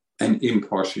openness and and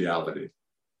impartiality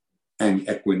and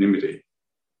equanimity,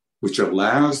 which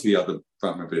allows the other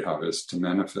Brahmaviharas to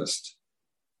manifest.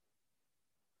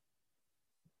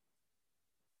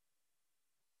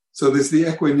 So there's the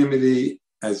equanimity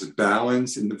as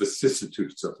balance in the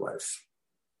vicissitudes of life.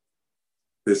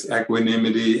 This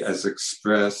equanimity as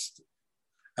expressed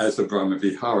as the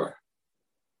Brahmavihara,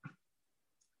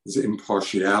 is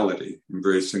impartiality,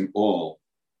 embracing all.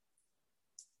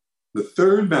 The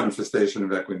third manifestation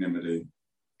of equanimity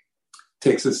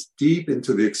takes us deep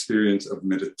into the experience of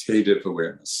meditative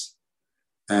awareness.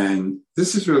 And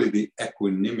this is really the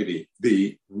equanimity,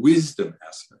 the wisdom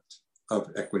aspect of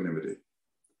equanimity.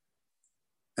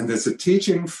 And there's a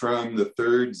teaching from the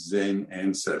third Zen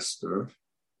ancestor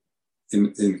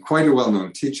in quite a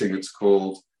well-known teaching. It's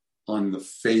called On the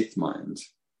Faith Mind.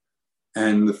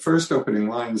 And the first opening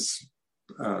lines,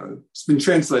 it's been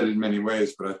translated in many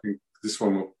ways, but I think this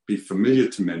one will be familiar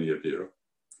to many of you,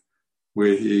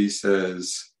 where he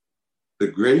says, "The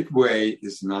great way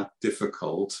is not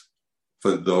difficult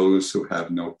for those who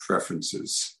have no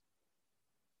preferences.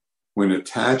 When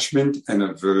attachment and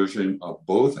aversion are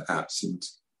both absent,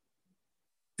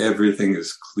 everything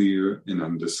is clear and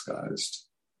undisguised."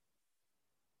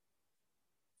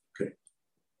 Okay.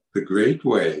 The great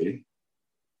way,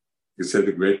 you said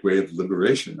the great way of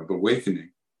liberation, of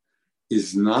awakening,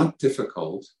 is not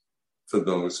difficult for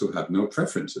those who have no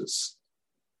preferences.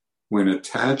 When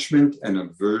attachment and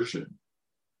aversion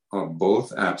are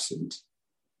both absent,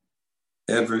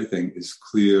 everything is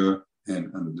clear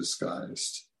and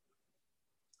undisguised.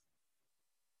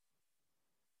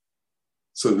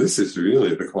 So this is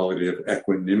really the quality of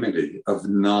equanimity, of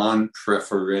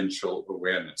non-preferential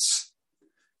awareness.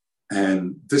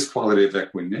 And this quality of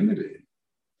equanimity,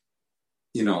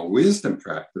 in our wisdom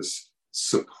practice,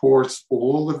 supports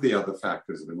all of the other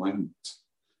factors of enlightenment,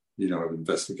 of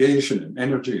investigation and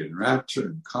energy and rapture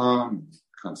and calm and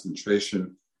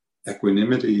concentration.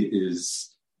 Equanimity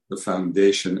is the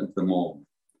foundation of them all.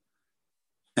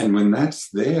 And when that's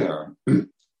there, when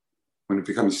it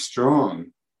becomes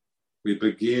strong, we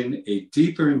begin a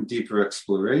deeper and deeper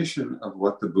exploration of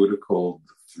what the Buddha called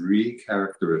the three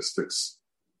characteristics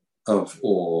of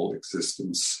all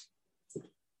existence.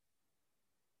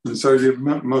 And so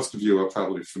most of you are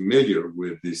probably familiar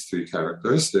with these three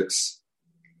characteristics.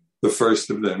 The first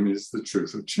of them is the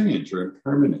truth of change or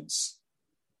impermanence.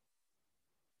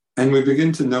 And we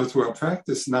begin to know through our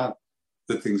practice not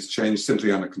that things change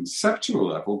simply on a conceptual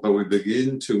level, but we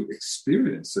begin to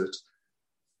experience it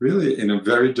really in a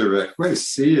very direct way,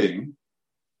 seeing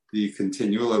the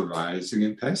continual arising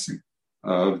and passing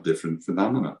of different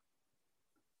phenomena.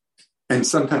 And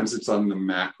sometimes it's on the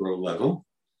macro level,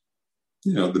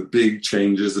 the big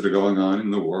changes that are going on in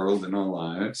the world and our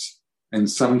lives. And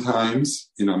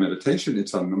sometimes in our meditation,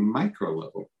 it's on the micro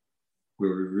level, where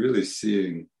we're really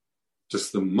seeing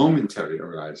just the momentary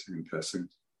arising and passing.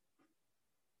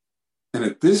 And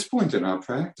at this point in our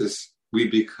practice, we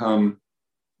become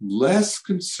less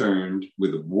concerned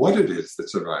with what it is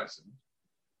that's arising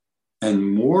and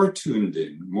more attuned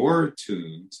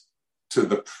to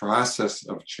the process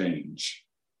of change.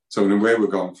 So in a way, we're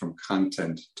going from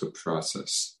content to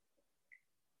process.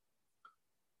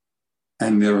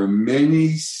 And there are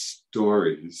many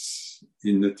stories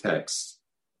in the text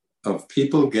of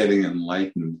people getting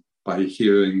enlightened by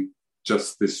hearing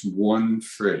just this one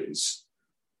phrase,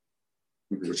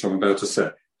 which I'm about to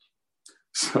say.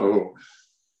 So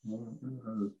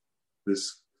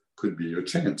this could be your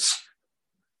chance.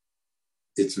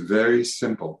 It's very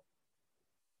simple,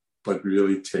 but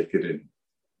really take it in.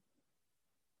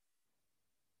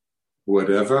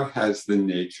 Whatever has the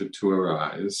nature to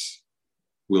arise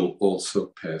will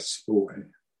also pass away.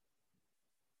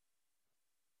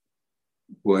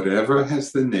 Whatever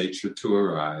has the nature to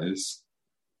arise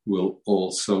will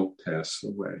also pass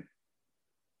away.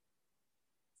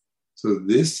 So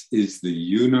this is the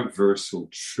universal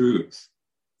truth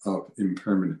of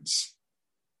impermanence.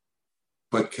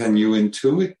 But can you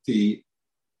intuit the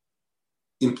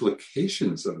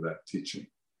implications of that teaching?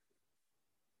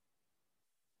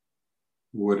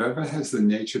 Whatever has the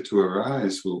nature to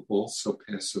arise will also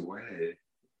pass away.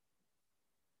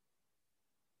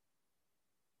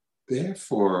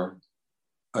 Therefore,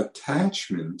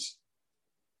 attachment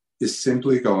is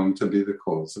simply going to be the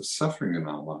cause of suffering in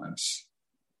our lives.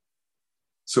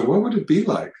 So what would it be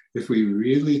like if we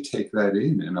really take that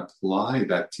in and apply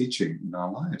that teaching in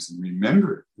our lives and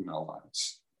remember it in our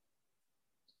lives?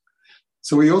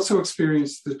 So we also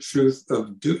experience the truth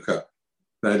of dukkha,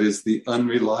 that is the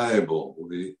unreliable,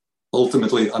 the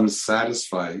ultimately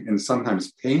unsatisfying and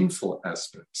sometimes painful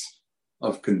aspects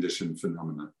of conditioned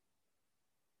phenomena.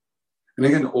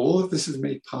 And again, all of this is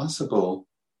made possible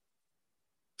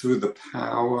through the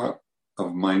power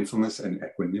of mindfulness and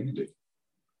equanimity,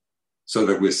 so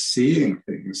that we're seeing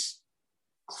things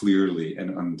clearly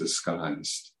and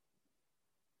undisguised.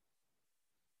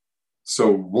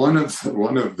 So one of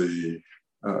the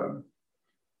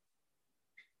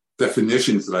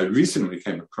definitions that I recently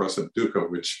came across of dukkha,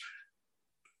 which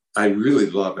I really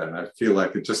love, and I feel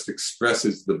like it just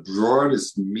expresses the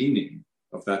broadest meaning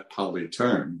of that Pali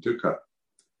term, dukkha.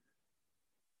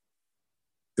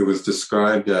 It was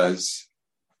described as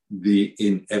the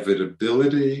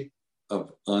inevitability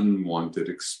of unwanted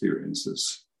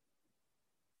experiences.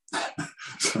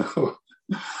 So,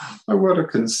 what a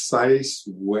concise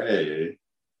way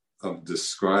of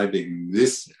describing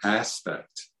this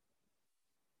aspect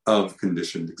of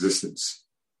conditioned existence,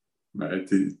 right?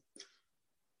 The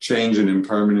change and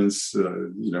impermanence,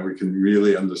 we can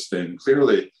really understand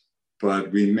clearly,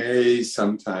 but we may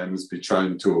sometimes be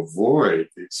trying to avoid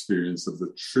the experience of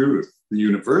the truth, the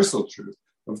universal truth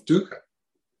of dukkha.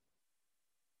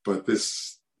 But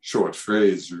this short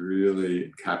phrase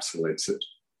really encapsulates it.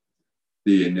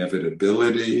 The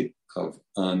inevitability of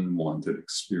unwanted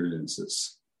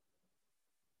experiences.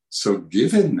 So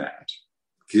given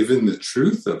the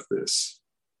truth of this,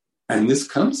 and this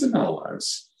comes in our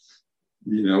lives,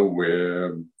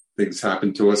 where things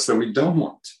happen to us that we don't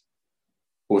want,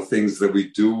 or things that we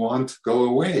do want go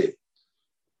away.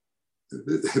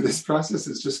 This process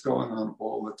is just going on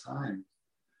all the time.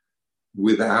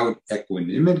 Without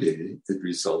equanimity, it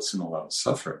results in a lot of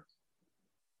suffering.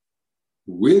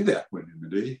 With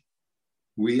equanimity,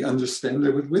 we understand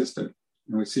it with wisdom.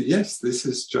 And we say, yes, this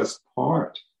is just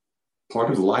part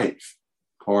of life,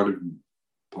 part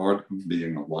of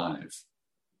being alive.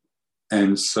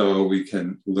 And so we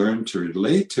can learn to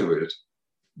relate to it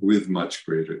with much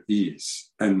greater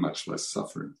ease and much less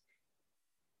suffering.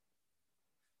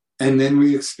 And then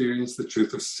we experience the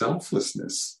truth of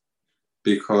selflessness,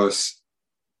 because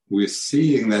we're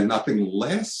seeing that nothing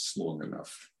lasts long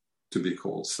enough to be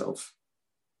called self.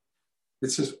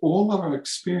 It's just all of our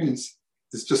experience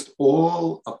is just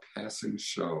all a passing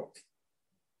show.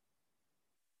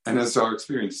 And as our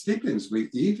experience deepens, we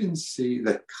even see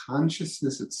that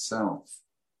consciousness itself,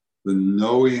 the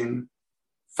knowing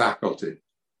faculty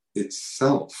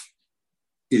itself,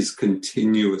 is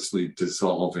continuously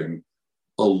dissolving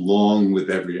along with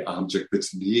every object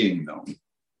that's being known.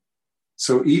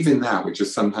 So even that, which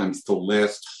is sometimes the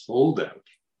last holdout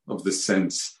of the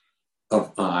sense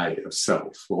of I, of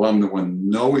self, well, I'm the one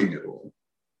knowing it all.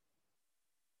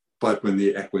 But when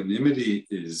the equanimity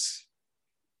is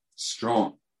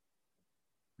strong,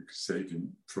 we could say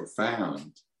even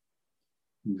profound,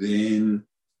 then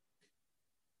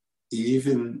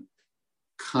even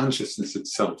consciousness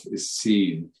itself is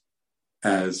seen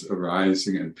as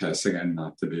arising and passing and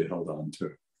not to be held on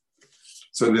to.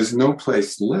 So there's no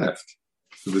place left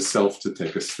for the self to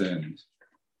take a stand.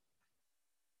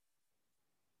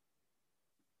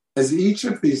 As each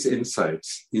of these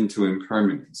insights into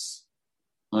impermanence,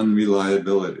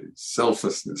 unreliability,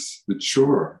 selflessness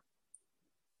mature,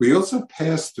 we also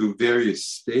pass through various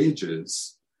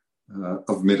stages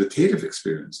of meditative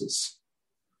experiences.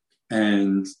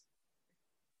 And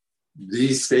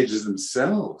these stages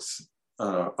themselves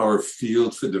are a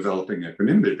field for developing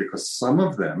equanimity, because some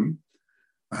of them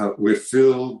we're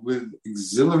filled with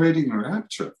exhilarating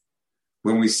rapture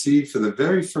when we see for the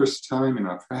very first time in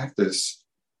our practice,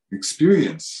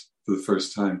 experience for the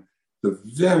first time, the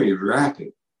very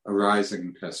rapid arising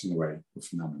and passing away of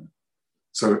phenomena.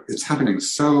 So it's happening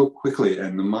so quickly,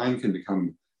 and the mind can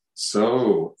become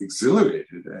so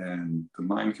exhilarated, and the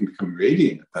mind can become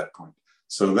radiant at that point.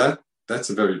 So that's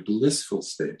a very blissful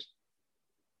state.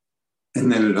 And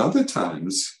then at other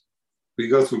times, we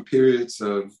go through periods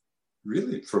of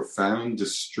really profound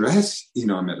distress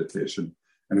in our meditation.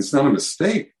 And it's not a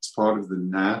mistake. It's part of the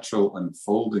natural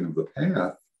unfolding of the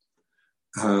path.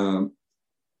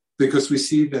 Because we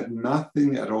see that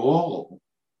nothing at all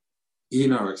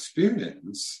in our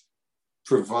experience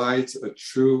provides a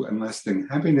true and lasting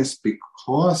happiness,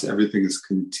 because everything is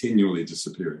continually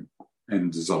disappearing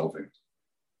and dissolving.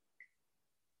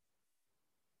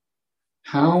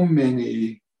 How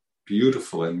many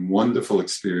beautiful and wonderful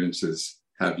experiences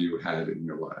have you had in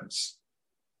your lives?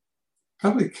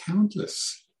 Probably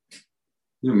countless.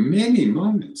 Many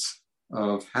moments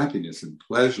of happiness and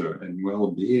pleasure and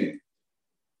well-being.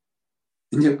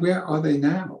 And yet, where are they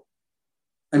now?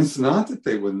 And it's not that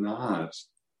they were not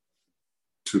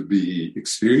to be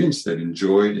experienced and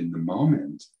enjoyed in the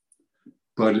moment,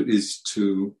 but it is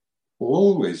to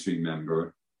always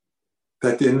remember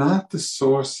that they're not the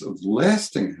source of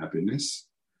lasting happiness,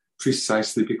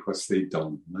 precisely because they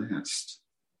don't last.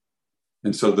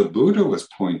 And so the Buddha was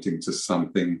pointing to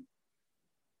something,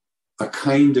 a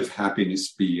kind of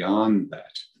happiness beyond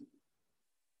that.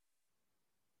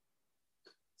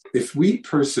 If we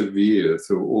persevere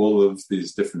through all of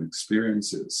these different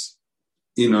experiences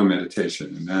in our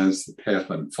meditation, and as the path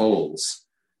unfolds,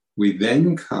 we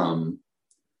then come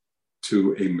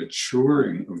to a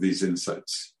maturing of these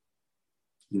insights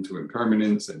into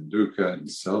impermanence and dukkha and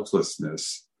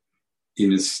selflessness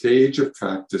in a stage of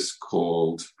practice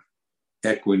called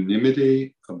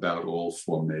equanimity about all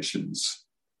formations.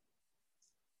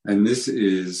 And this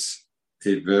is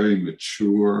a very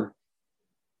mature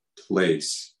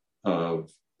place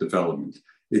of development.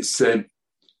 It's said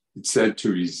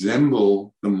to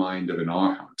resemble the mind of an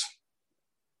arhat.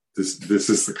 This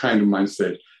is the kind of mind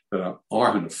state that an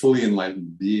arhat, a fully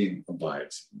enlightened being,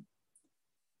 abides in.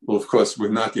 Well, of course, we're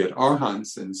not yet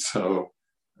arhats, and so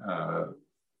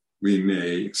we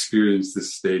may experience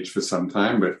this stage for some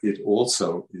time, but it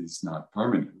also is not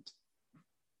permanent.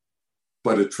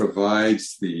 But it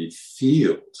provides the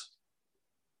field,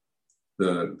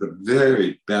 the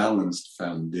very balanced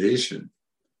foundation,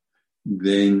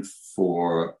 then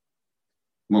for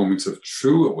moments of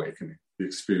true awakening, the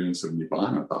experience of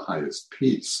nibbana, the highest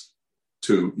peace,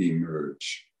 to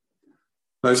emerge.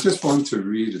 I just want to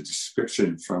read a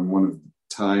description from one of the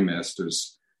Thai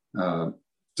masters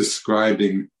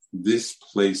describing this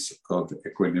place of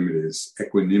equanimity, as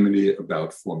equanimity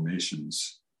about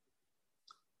formations.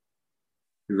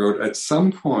 He wrote, at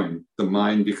some point, the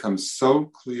mind becomes so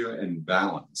clear and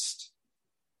balanced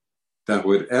that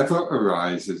whatever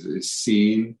arises is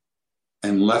seen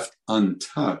and left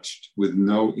untouched with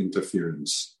no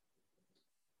interference.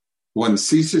 One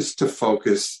ceases to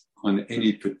focus on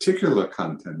any particular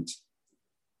content,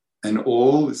 and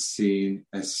all is seen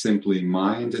as simply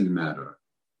mind and matter,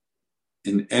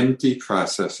 an empty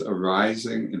process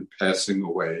arising and passing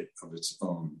away of its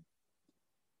own.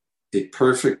 A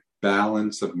perfect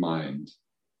balance of mind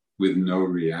with no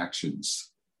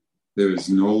reactions. There is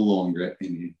no longer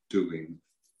any doing.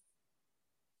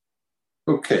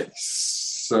 Okay,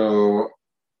 so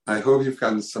I hope you've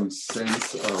gotten some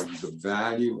sense of the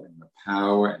value and the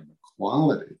power and the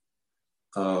quality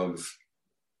of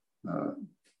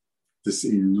this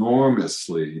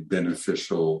enormously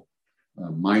beneficial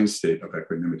mind state of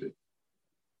equanimity.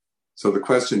 So the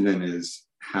question then is,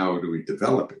 how do we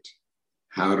develop it?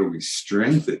 How do we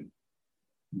strengthen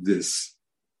this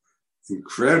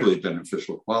incredibly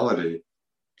beneficial quality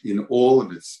in all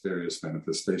of its various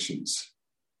manifestations,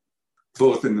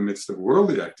 both in the midst of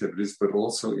worldly activities, but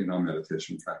also in our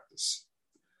meditation practice?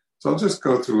 So I'll just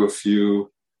go through a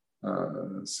few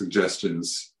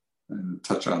suggestions and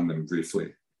touch on them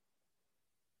briefly.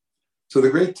 So the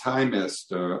great Thai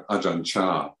master Ajahn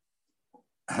Chah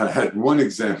had one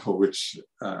example which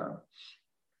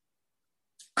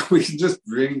we can just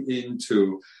bring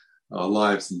into our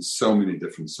lives in so many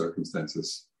different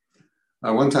circumstances.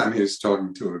 One time he was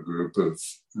talking to a group of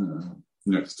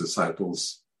his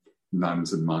disciples,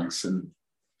 nuns and monks, and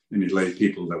any lay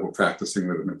people that were practicing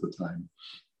with him at the time.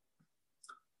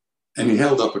 And he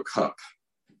held up a cup,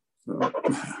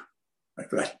 like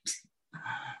that.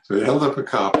 So he held up a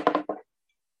cup,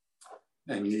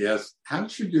 and he asked, how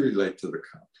should you relate to the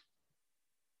cup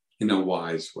in a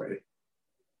wise way?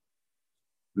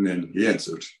 And then he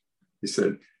answered, he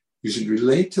said, you should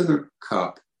relate to the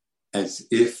cup as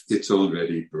if it's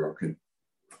already broken.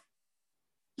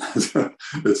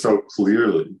 It so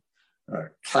clearly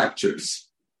captures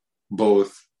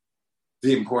both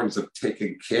the importance of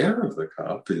taking care of the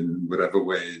cup in whatever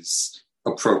ways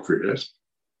appropriate,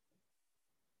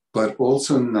 but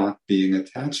also not being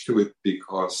attached to it,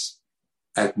 because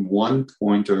at one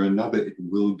point or another, it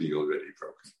will be already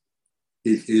broken.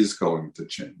 It is going to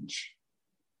change.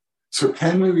 So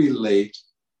can we relate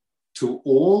to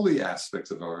all the aspects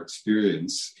of our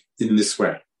experience in this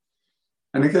way?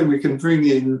 And again, we can bring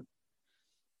in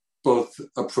both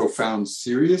a profound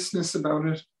seriousness about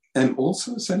it and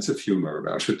also a sense of humor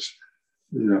about it.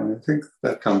 I think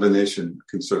that combination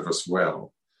can serve us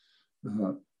well.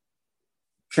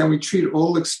 Can we treat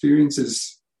all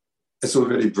experiences as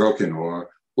already broken or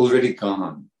already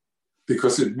gone?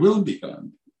 Because it will be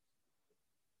gone.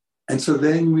 And so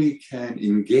then we can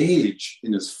engage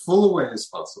in as full a way as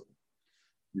possible,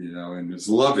 in as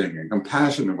loving and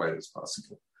compassionate a way as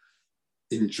possible,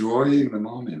 enjoying the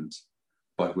moment,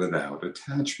 but without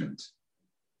attachment,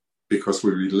 because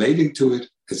we're relating to it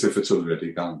as if it's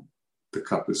already gone. The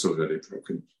cup is already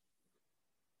broken.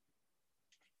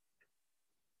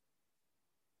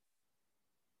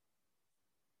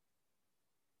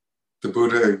 the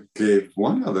Buddha gave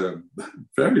one other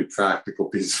very practical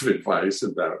piece of advice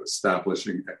about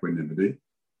establishing equanimity.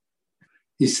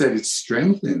 He said it's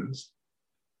strengthened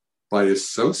by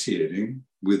associating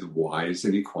with wise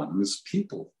and equanimous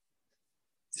people.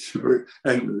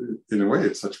 And in a way,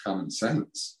 it's such common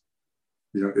sense.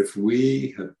 If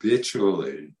we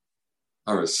habitually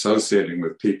are associating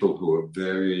with people who are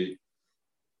very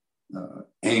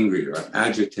angry or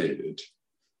agitated,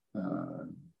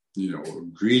 or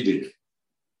greedy,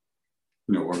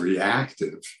 or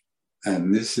reactive,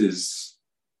 and this is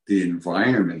the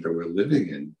environment that we're living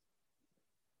in,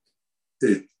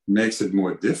 it makes it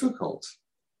more difficult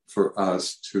for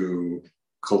us to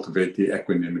cultivate the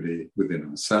equanimity within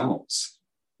ourselves.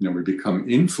 We become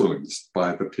influenced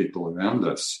by the people around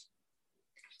us.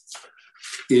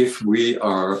 If we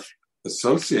are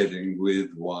associating with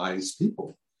wise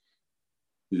people,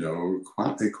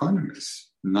 equanimous,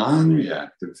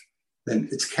 non-reactive, then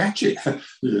it's catchy,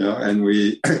 and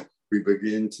we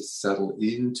begin to settle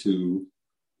into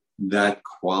that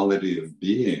quality of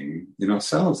being in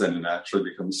ourselves, and it actually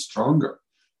becomes stronger,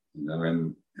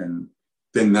 and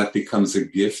then that becomes a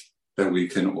gift that we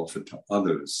can offer to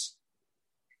others.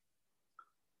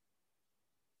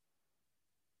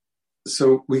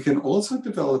 So we can also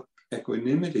develop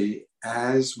equanimity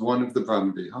as one of the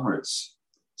Brahma Viharas.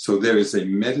 So there is a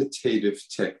meditative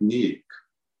technique,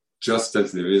 just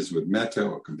as there is with metta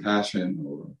or compassion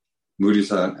or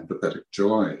mudita, empathetic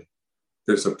joy.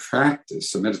 There's a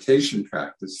practice, a meditation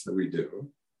practice that we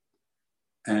do.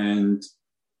 And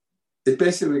it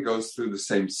basically goes through the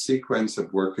same sequence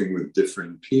of working with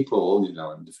different people, in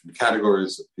different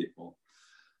categories of people.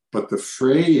 But the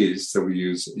phrase that we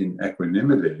use in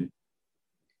equanimity,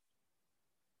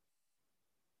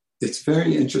 it's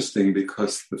very interesting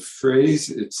because the phrase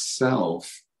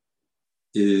itself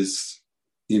is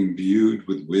imbued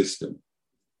with wisdom.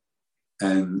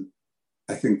 And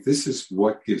I think this is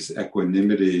what gives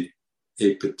equanimity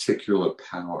a particular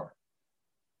power.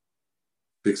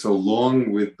 Because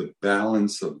along with the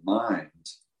balance of mind,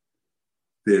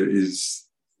 there is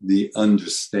the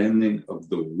understanding of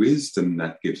the wisdom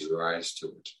that gives rise to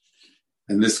it.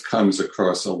 And this comes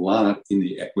across a lot in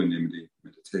the equanimity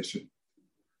meditation.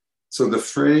 So the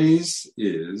phrase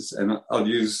is, and I'll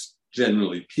use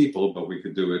generally people, but we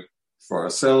could do it for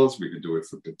ourselves, we could do it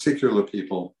for particular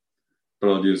people, but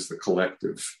I'll use the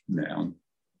collective noun.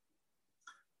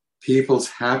 People's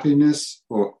happiness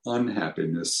or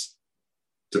unhappiness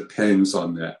depends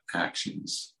on their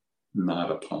actions,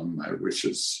 not upon my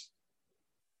wishes.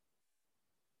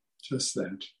 Just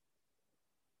that.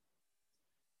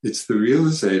 It's the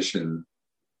realization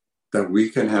that we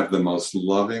can have the most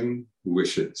loving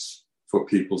wishes for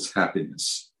people's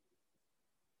happiness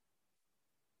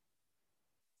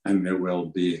and their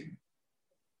well-being.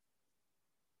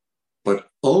 But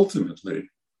ultimately,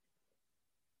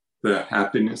 their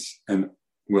happiness and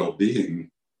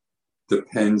well-being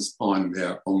depends on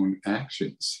their own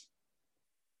actions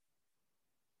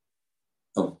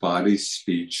of body,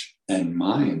 speech, and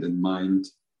mind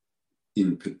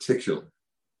in particular.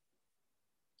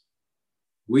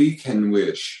 We can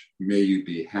wish, may you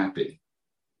be happy.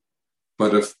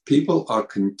 But if people are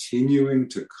continuing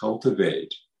to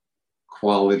cultivate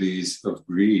qualities of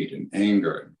greed and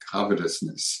anger and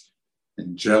covetousness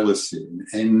and jealousy and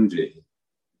envy,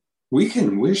 we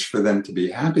can wish for them to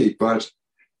be happy, but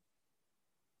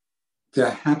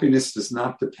their happiness does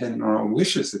not depend on our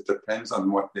wishes. It depends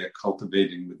on what they're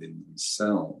cultivating within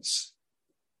themselves.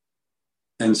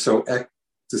 And so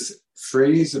this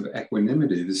phrase of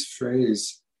equanimity, this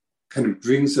phrase kind of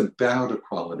brings about a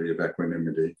quality of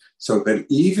equanimity so that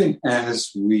even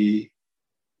as we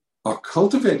are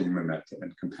cultivating metta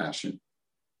and compassion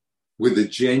with a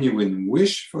genuine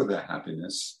wish for their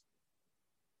happiness,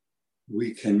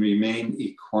 we can remain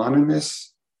equanimous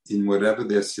in whatever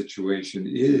their situation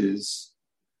is,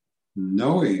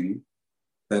 knowing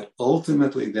that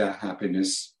ultimately their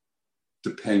happiness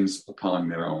depends upon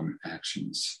their own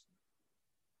actions.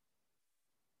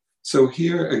 So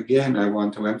here again, I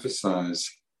want to emphasize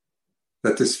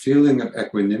that this feeling of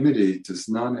equanimity does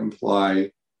not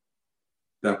imply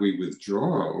that we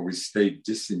withdraw or we stay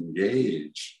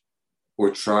disengaged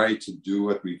or try to do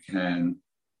what we can.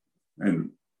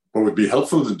 And what would be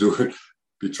helpful to do it,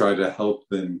 we try to help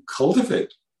them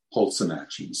cultivate wholesome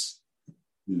actions,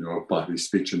 of body,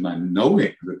 speech, and mind,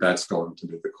 knowing that that's going to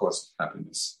be the cause of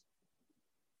happiness.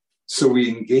 So we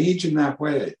engage in that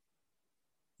way,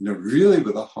 really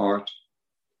with a heart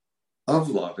of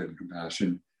love and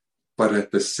compassion, but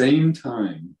at the same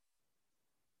time,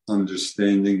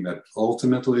 understanding that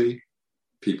ultimately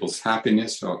people's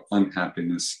happiness or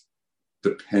unhappiness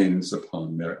depends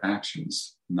upon their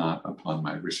actions, not upon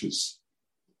my wishes.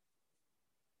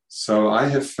 So I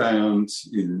have found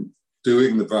in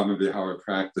doing the Brahma Vihara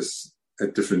practice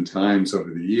at different times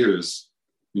over the years,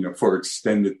 for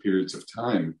extended periods of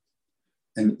time,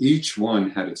 and each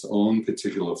one had its own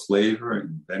particular flavor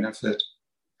and benefit.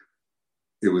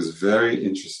 It was very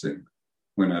interesting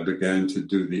when I began to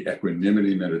do the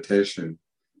equanimity meditation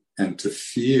and to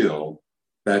feel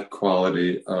that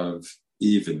quality of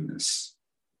evenness,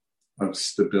 of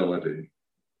stability,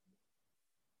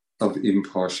 of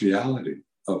impartiality,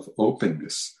 of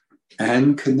openness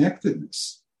and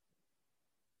connectedness,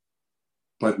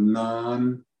 but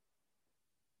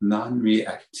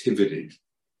non-reactivity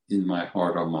in my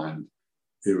heart or mind.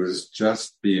 It was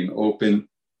just being open,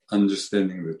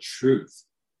 understanding the truth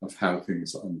of how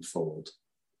things unfold.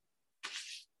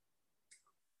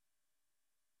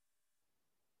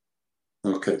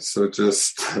 Okay, so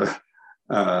just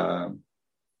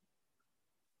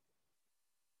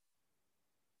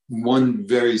one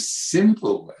very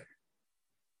simple way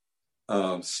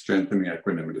of strengthening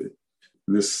equanimity.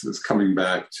 And this is coming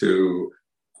back to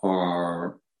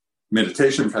our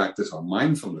meditation practice, our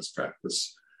mindfulness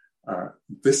practice.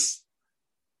 This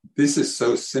is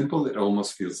so simple, it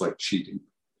almost feels like cheating,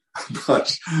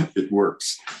 but it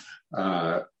works.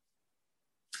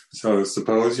 So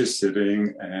suppose you're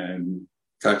sitting and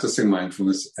practicing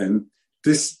mindfulness, and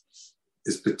this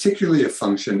is particularly a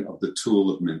function of the tool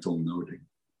of mental noting.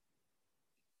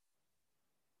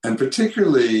 And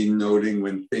particularly noting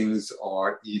when things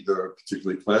are either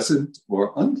particularly pleasant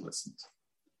or unpleasant.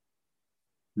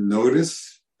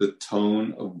 Notice the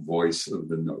tone of voice of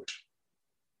the note.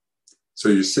 So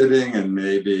you're sitting and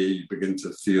maybe you begin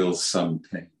to feel some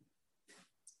pain.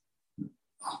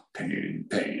 Oh, pain,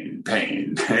 pain,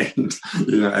 pain, pain.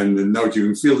 And the note, you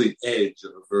can feel the edge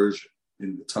of aversion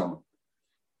in the tone.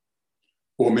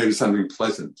 Or maybe something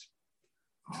pleasant.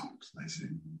 Oh,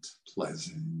 pleasant,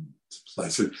 pleasant,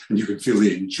 pleasant. And you can feel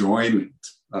the enjoyment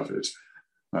of it,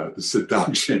 the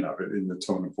seduction of it in the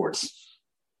tone of voice.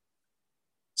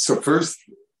 So first,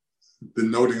 the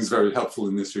noting is very helpful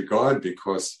in this regard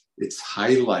because it's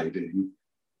highlighting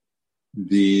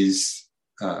these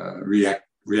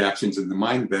reactions in the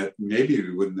mind that maybe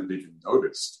we wouldn't have even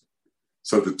noticed.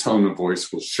 So the tone of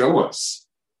voice will show us,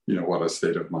 what our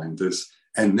state of mind is.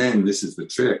 And then this is the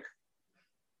trick.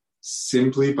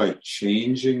 Simply by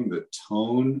changing the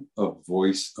tone of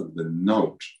voice of the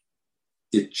note,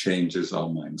 it changes our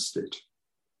mind state.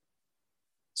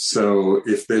 So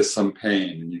if there's some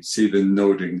pain and you see the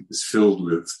noting is filled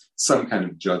with some kind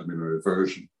of judgment or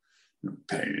aversion,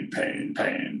 pain, pain,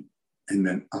 pain, and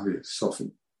then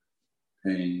soften.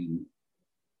 Pain,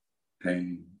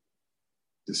 pain,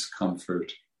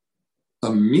 discomfort.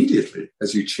 Immediately,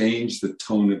 as you change the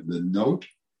tone of the note,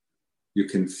 you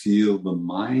can feel the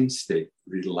mind state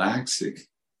relaxing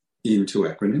into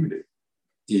equanimity,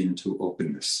 into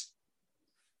openness.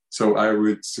 So I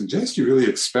would suggest you really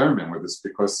experiment with this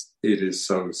because it is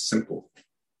so simple.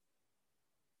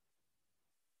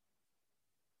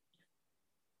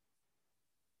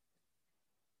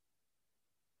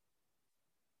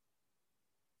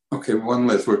 Okay, one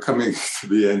last. We're coming to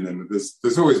the end, and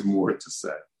there's always more to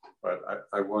say, but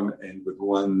I want to end with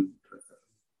one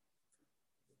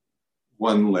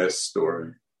last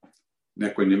story, an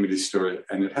equanimity story,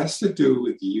 and it has to do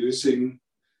with using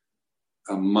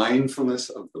a mindfulness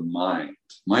of the mind,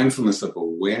 mindfulness of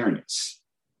awareness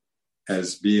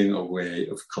as being a way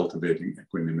of cultivating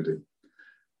equanimity.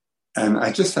 And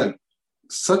I just had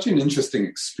such an interesting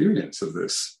experience of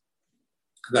this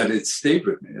that it stayed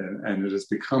with me and it has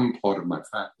become part of my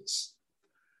practice.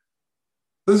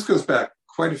 This goes back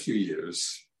quite a few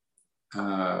years.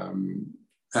 And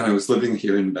I was living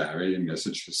here in Barre in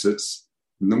Massachusetts.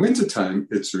 In the wintertime,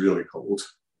 it's really cold.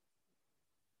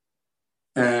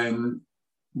 And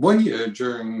one year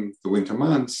during the winter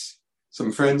months,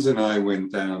 some friends and I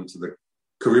went down to the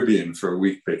Caribbean for a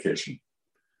week vacation.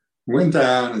 Went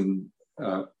down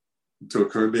and to a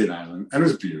Caribbean island, and it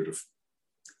was beautiful.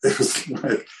 It was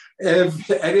like,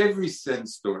 at every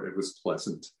sense door, it was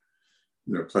pleasant.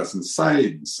 Pleasant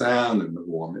sight and sound and the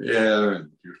warm air and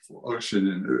the beautiful ocean.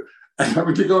 And I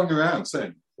would be going around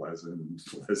saying, pleasant,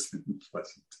 pleasant,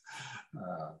 pleasant.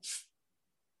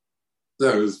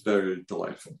 That was very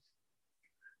delightful.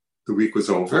 The week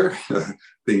was over,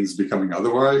 things becoming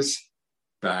otherwise,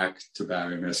 back to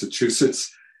Barre,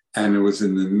 Massachusetts, and it was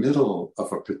in the middle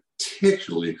of a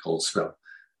particularly cold spell.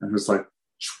 And it was like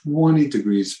 20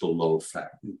 degrees below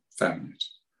Fahrenheit,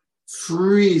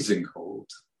 freezing cold,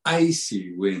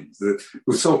 icy winds. It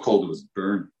was so cold it was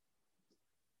burning.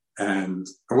 And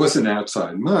I wasn't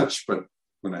outside much, but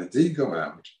when I did go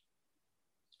out,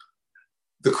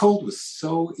 the cold was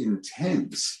so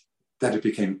intense that it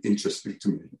became interesting to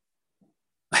me.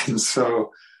 And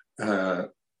so I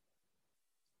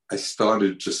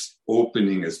started just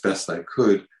opening as best I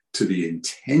could to the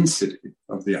intensity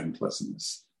of the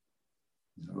unpleasantness,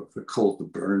 of the cold, the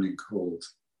burning cold.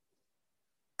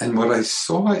 And what I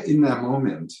saw in that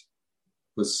moment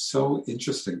was so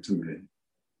interesting to me,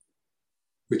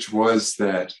 which was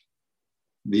that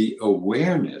the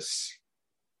awareness,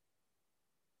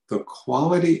 the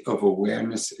quality of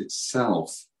awareness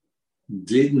itself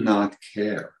did not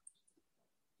care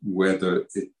whether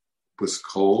it was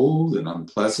cold and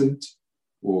unpleasant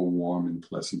or warm and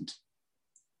pleasant.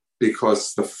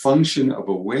 Because the function of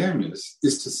awareness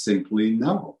is to simply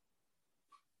know.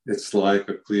 It's like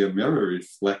a clear mirror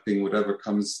reflecting whatever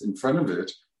comes in front of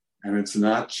it, and it's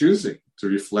not choosing to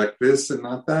reflect this and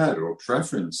not that, or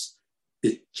preference.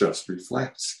 It just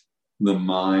reflects. The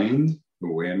mind,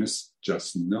 awareness,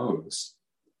 just knows.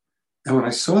 And when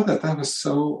I saw that, that was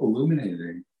so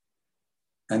illuminating.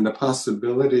 And the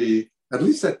possibility, at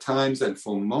least at times and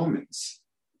for moments,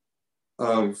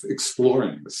 of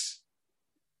exploring this.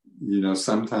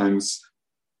 Sometimes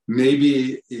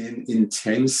maybe in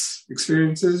intense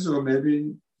experiences or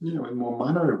maybe, in more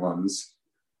moderate ones,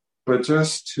 but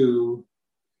just to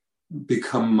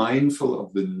become mindful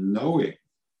of the knowing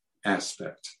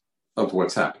aspect of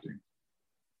what's happening.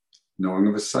 Knowing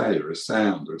of a sight or a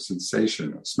sound or a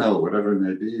sensation or smell, whatever it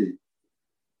may be.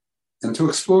 And to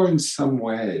explore in some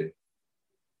way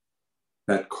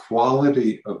that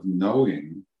quality of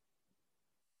knowing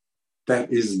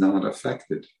that is not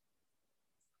affected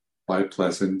by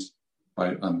pleasant,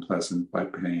 by unpleasant, by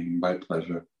pain, by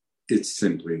pleasure. It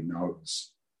simply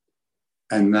knows.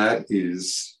 And that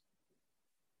is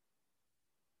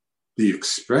the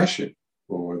expression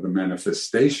or the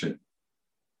manifestation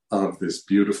of this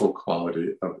beautiful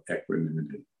quality of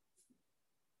equanimity.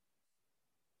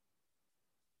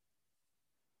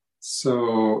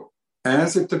 So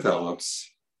as it develops,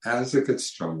 as it gets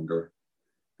stronger,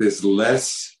 there's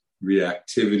less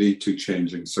reactivity to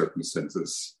changing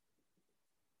circumstances.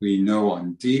 We know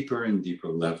on deeper and deeper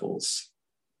levels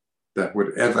that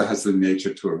whatever has the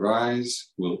nature to arise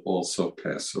will also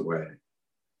pass away.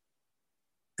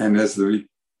 And as the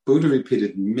Buddha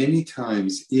repeated many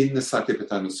times in the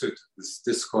Satipatthana Sutta, this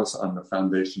discourse on the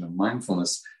foundation of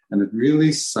mindfulness, and it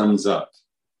really sums up,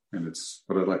 and it's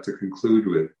what I'd like to conclude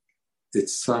with, it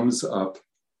sums up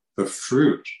the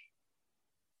fruit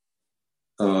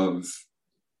of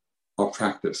our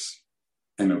practice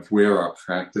and of where our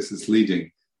practice is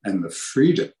leading and the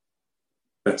freedom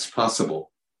that's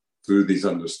possible through these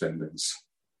understandings.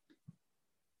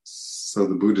 So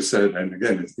the Buddha said, and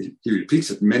again, he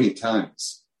repeats it many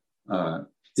times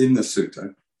in the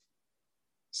sutta,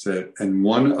 said, and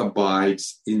one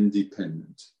abides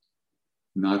independent,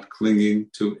 not clinging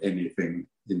to anything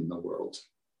in the world.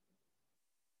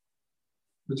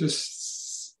 But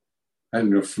just,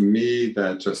 for me,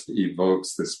 that just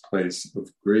evokes this place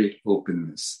of great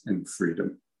openness and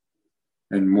freedom.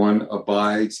 And one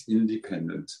abides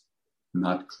independent,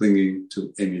 not clinging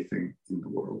to anything in the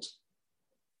world.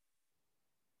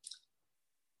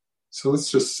 So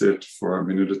let's just sit for a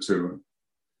minute or two,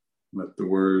 let the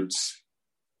words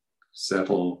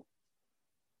settle,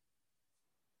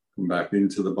 come back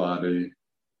into the body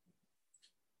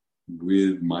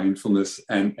with mindfulness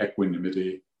and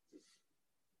equanimity.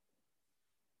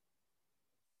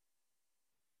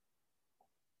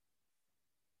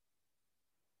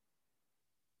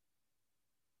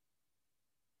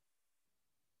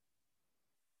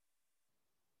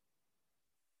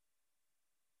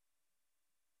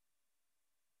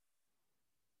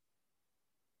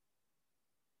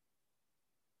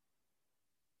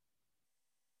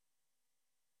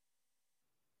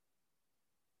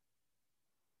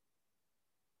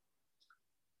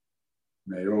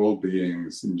 May all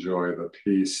beings enjoy the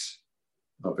peace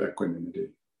of equanimity.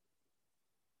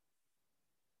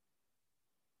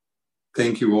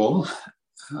 Thank you all.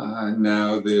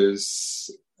 Now there's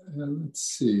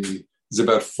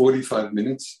about 45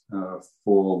 minutes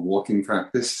for walking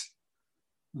practice.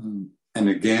 And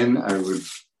again, I would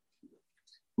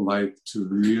like to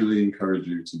really encourage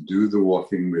you to do the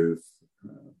walking with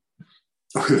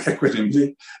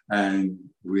equanimity and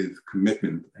with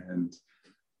commitment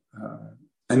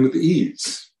and with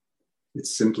ease.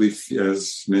 It's simply,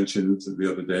 as mentioned the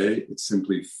other day, it's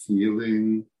simply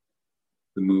feeling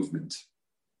the movement,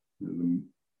 the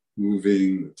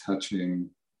moving, the touching,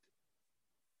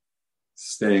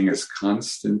 staying as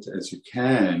constant as you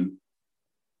can,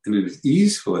 and as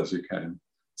easeful as you can,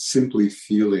 simply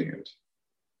feeling it.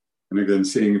 And again,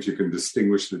 seeing if you can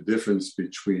distinguish the difference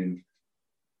between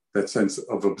that sense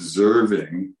of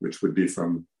observing, which would be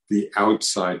from the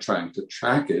outside trying to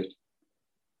track it,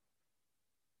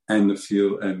 and the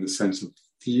sense of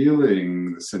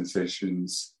feeling the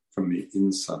sensations from the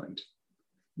inside,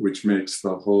 which makes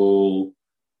the whole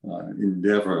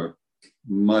endeavor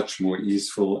much more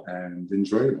easeful and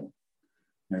enjoyable.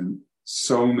 And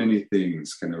so many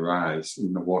things can arise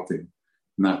in the walking,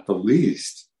 not the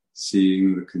least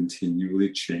seeing the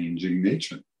continually changing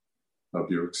nature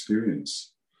of your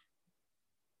experience.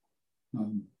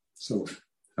 So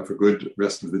have a good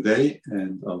rest of the day,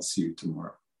 and I'll see you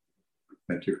tomorrow.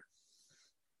 Thank you.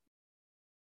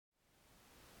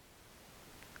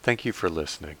 Thank you for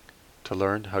listening. To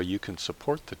learn how you can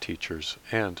support the teachers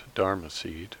and Dharma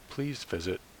Seed, please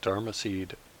visit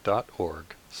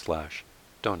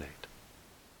dharmaseed.org/donate.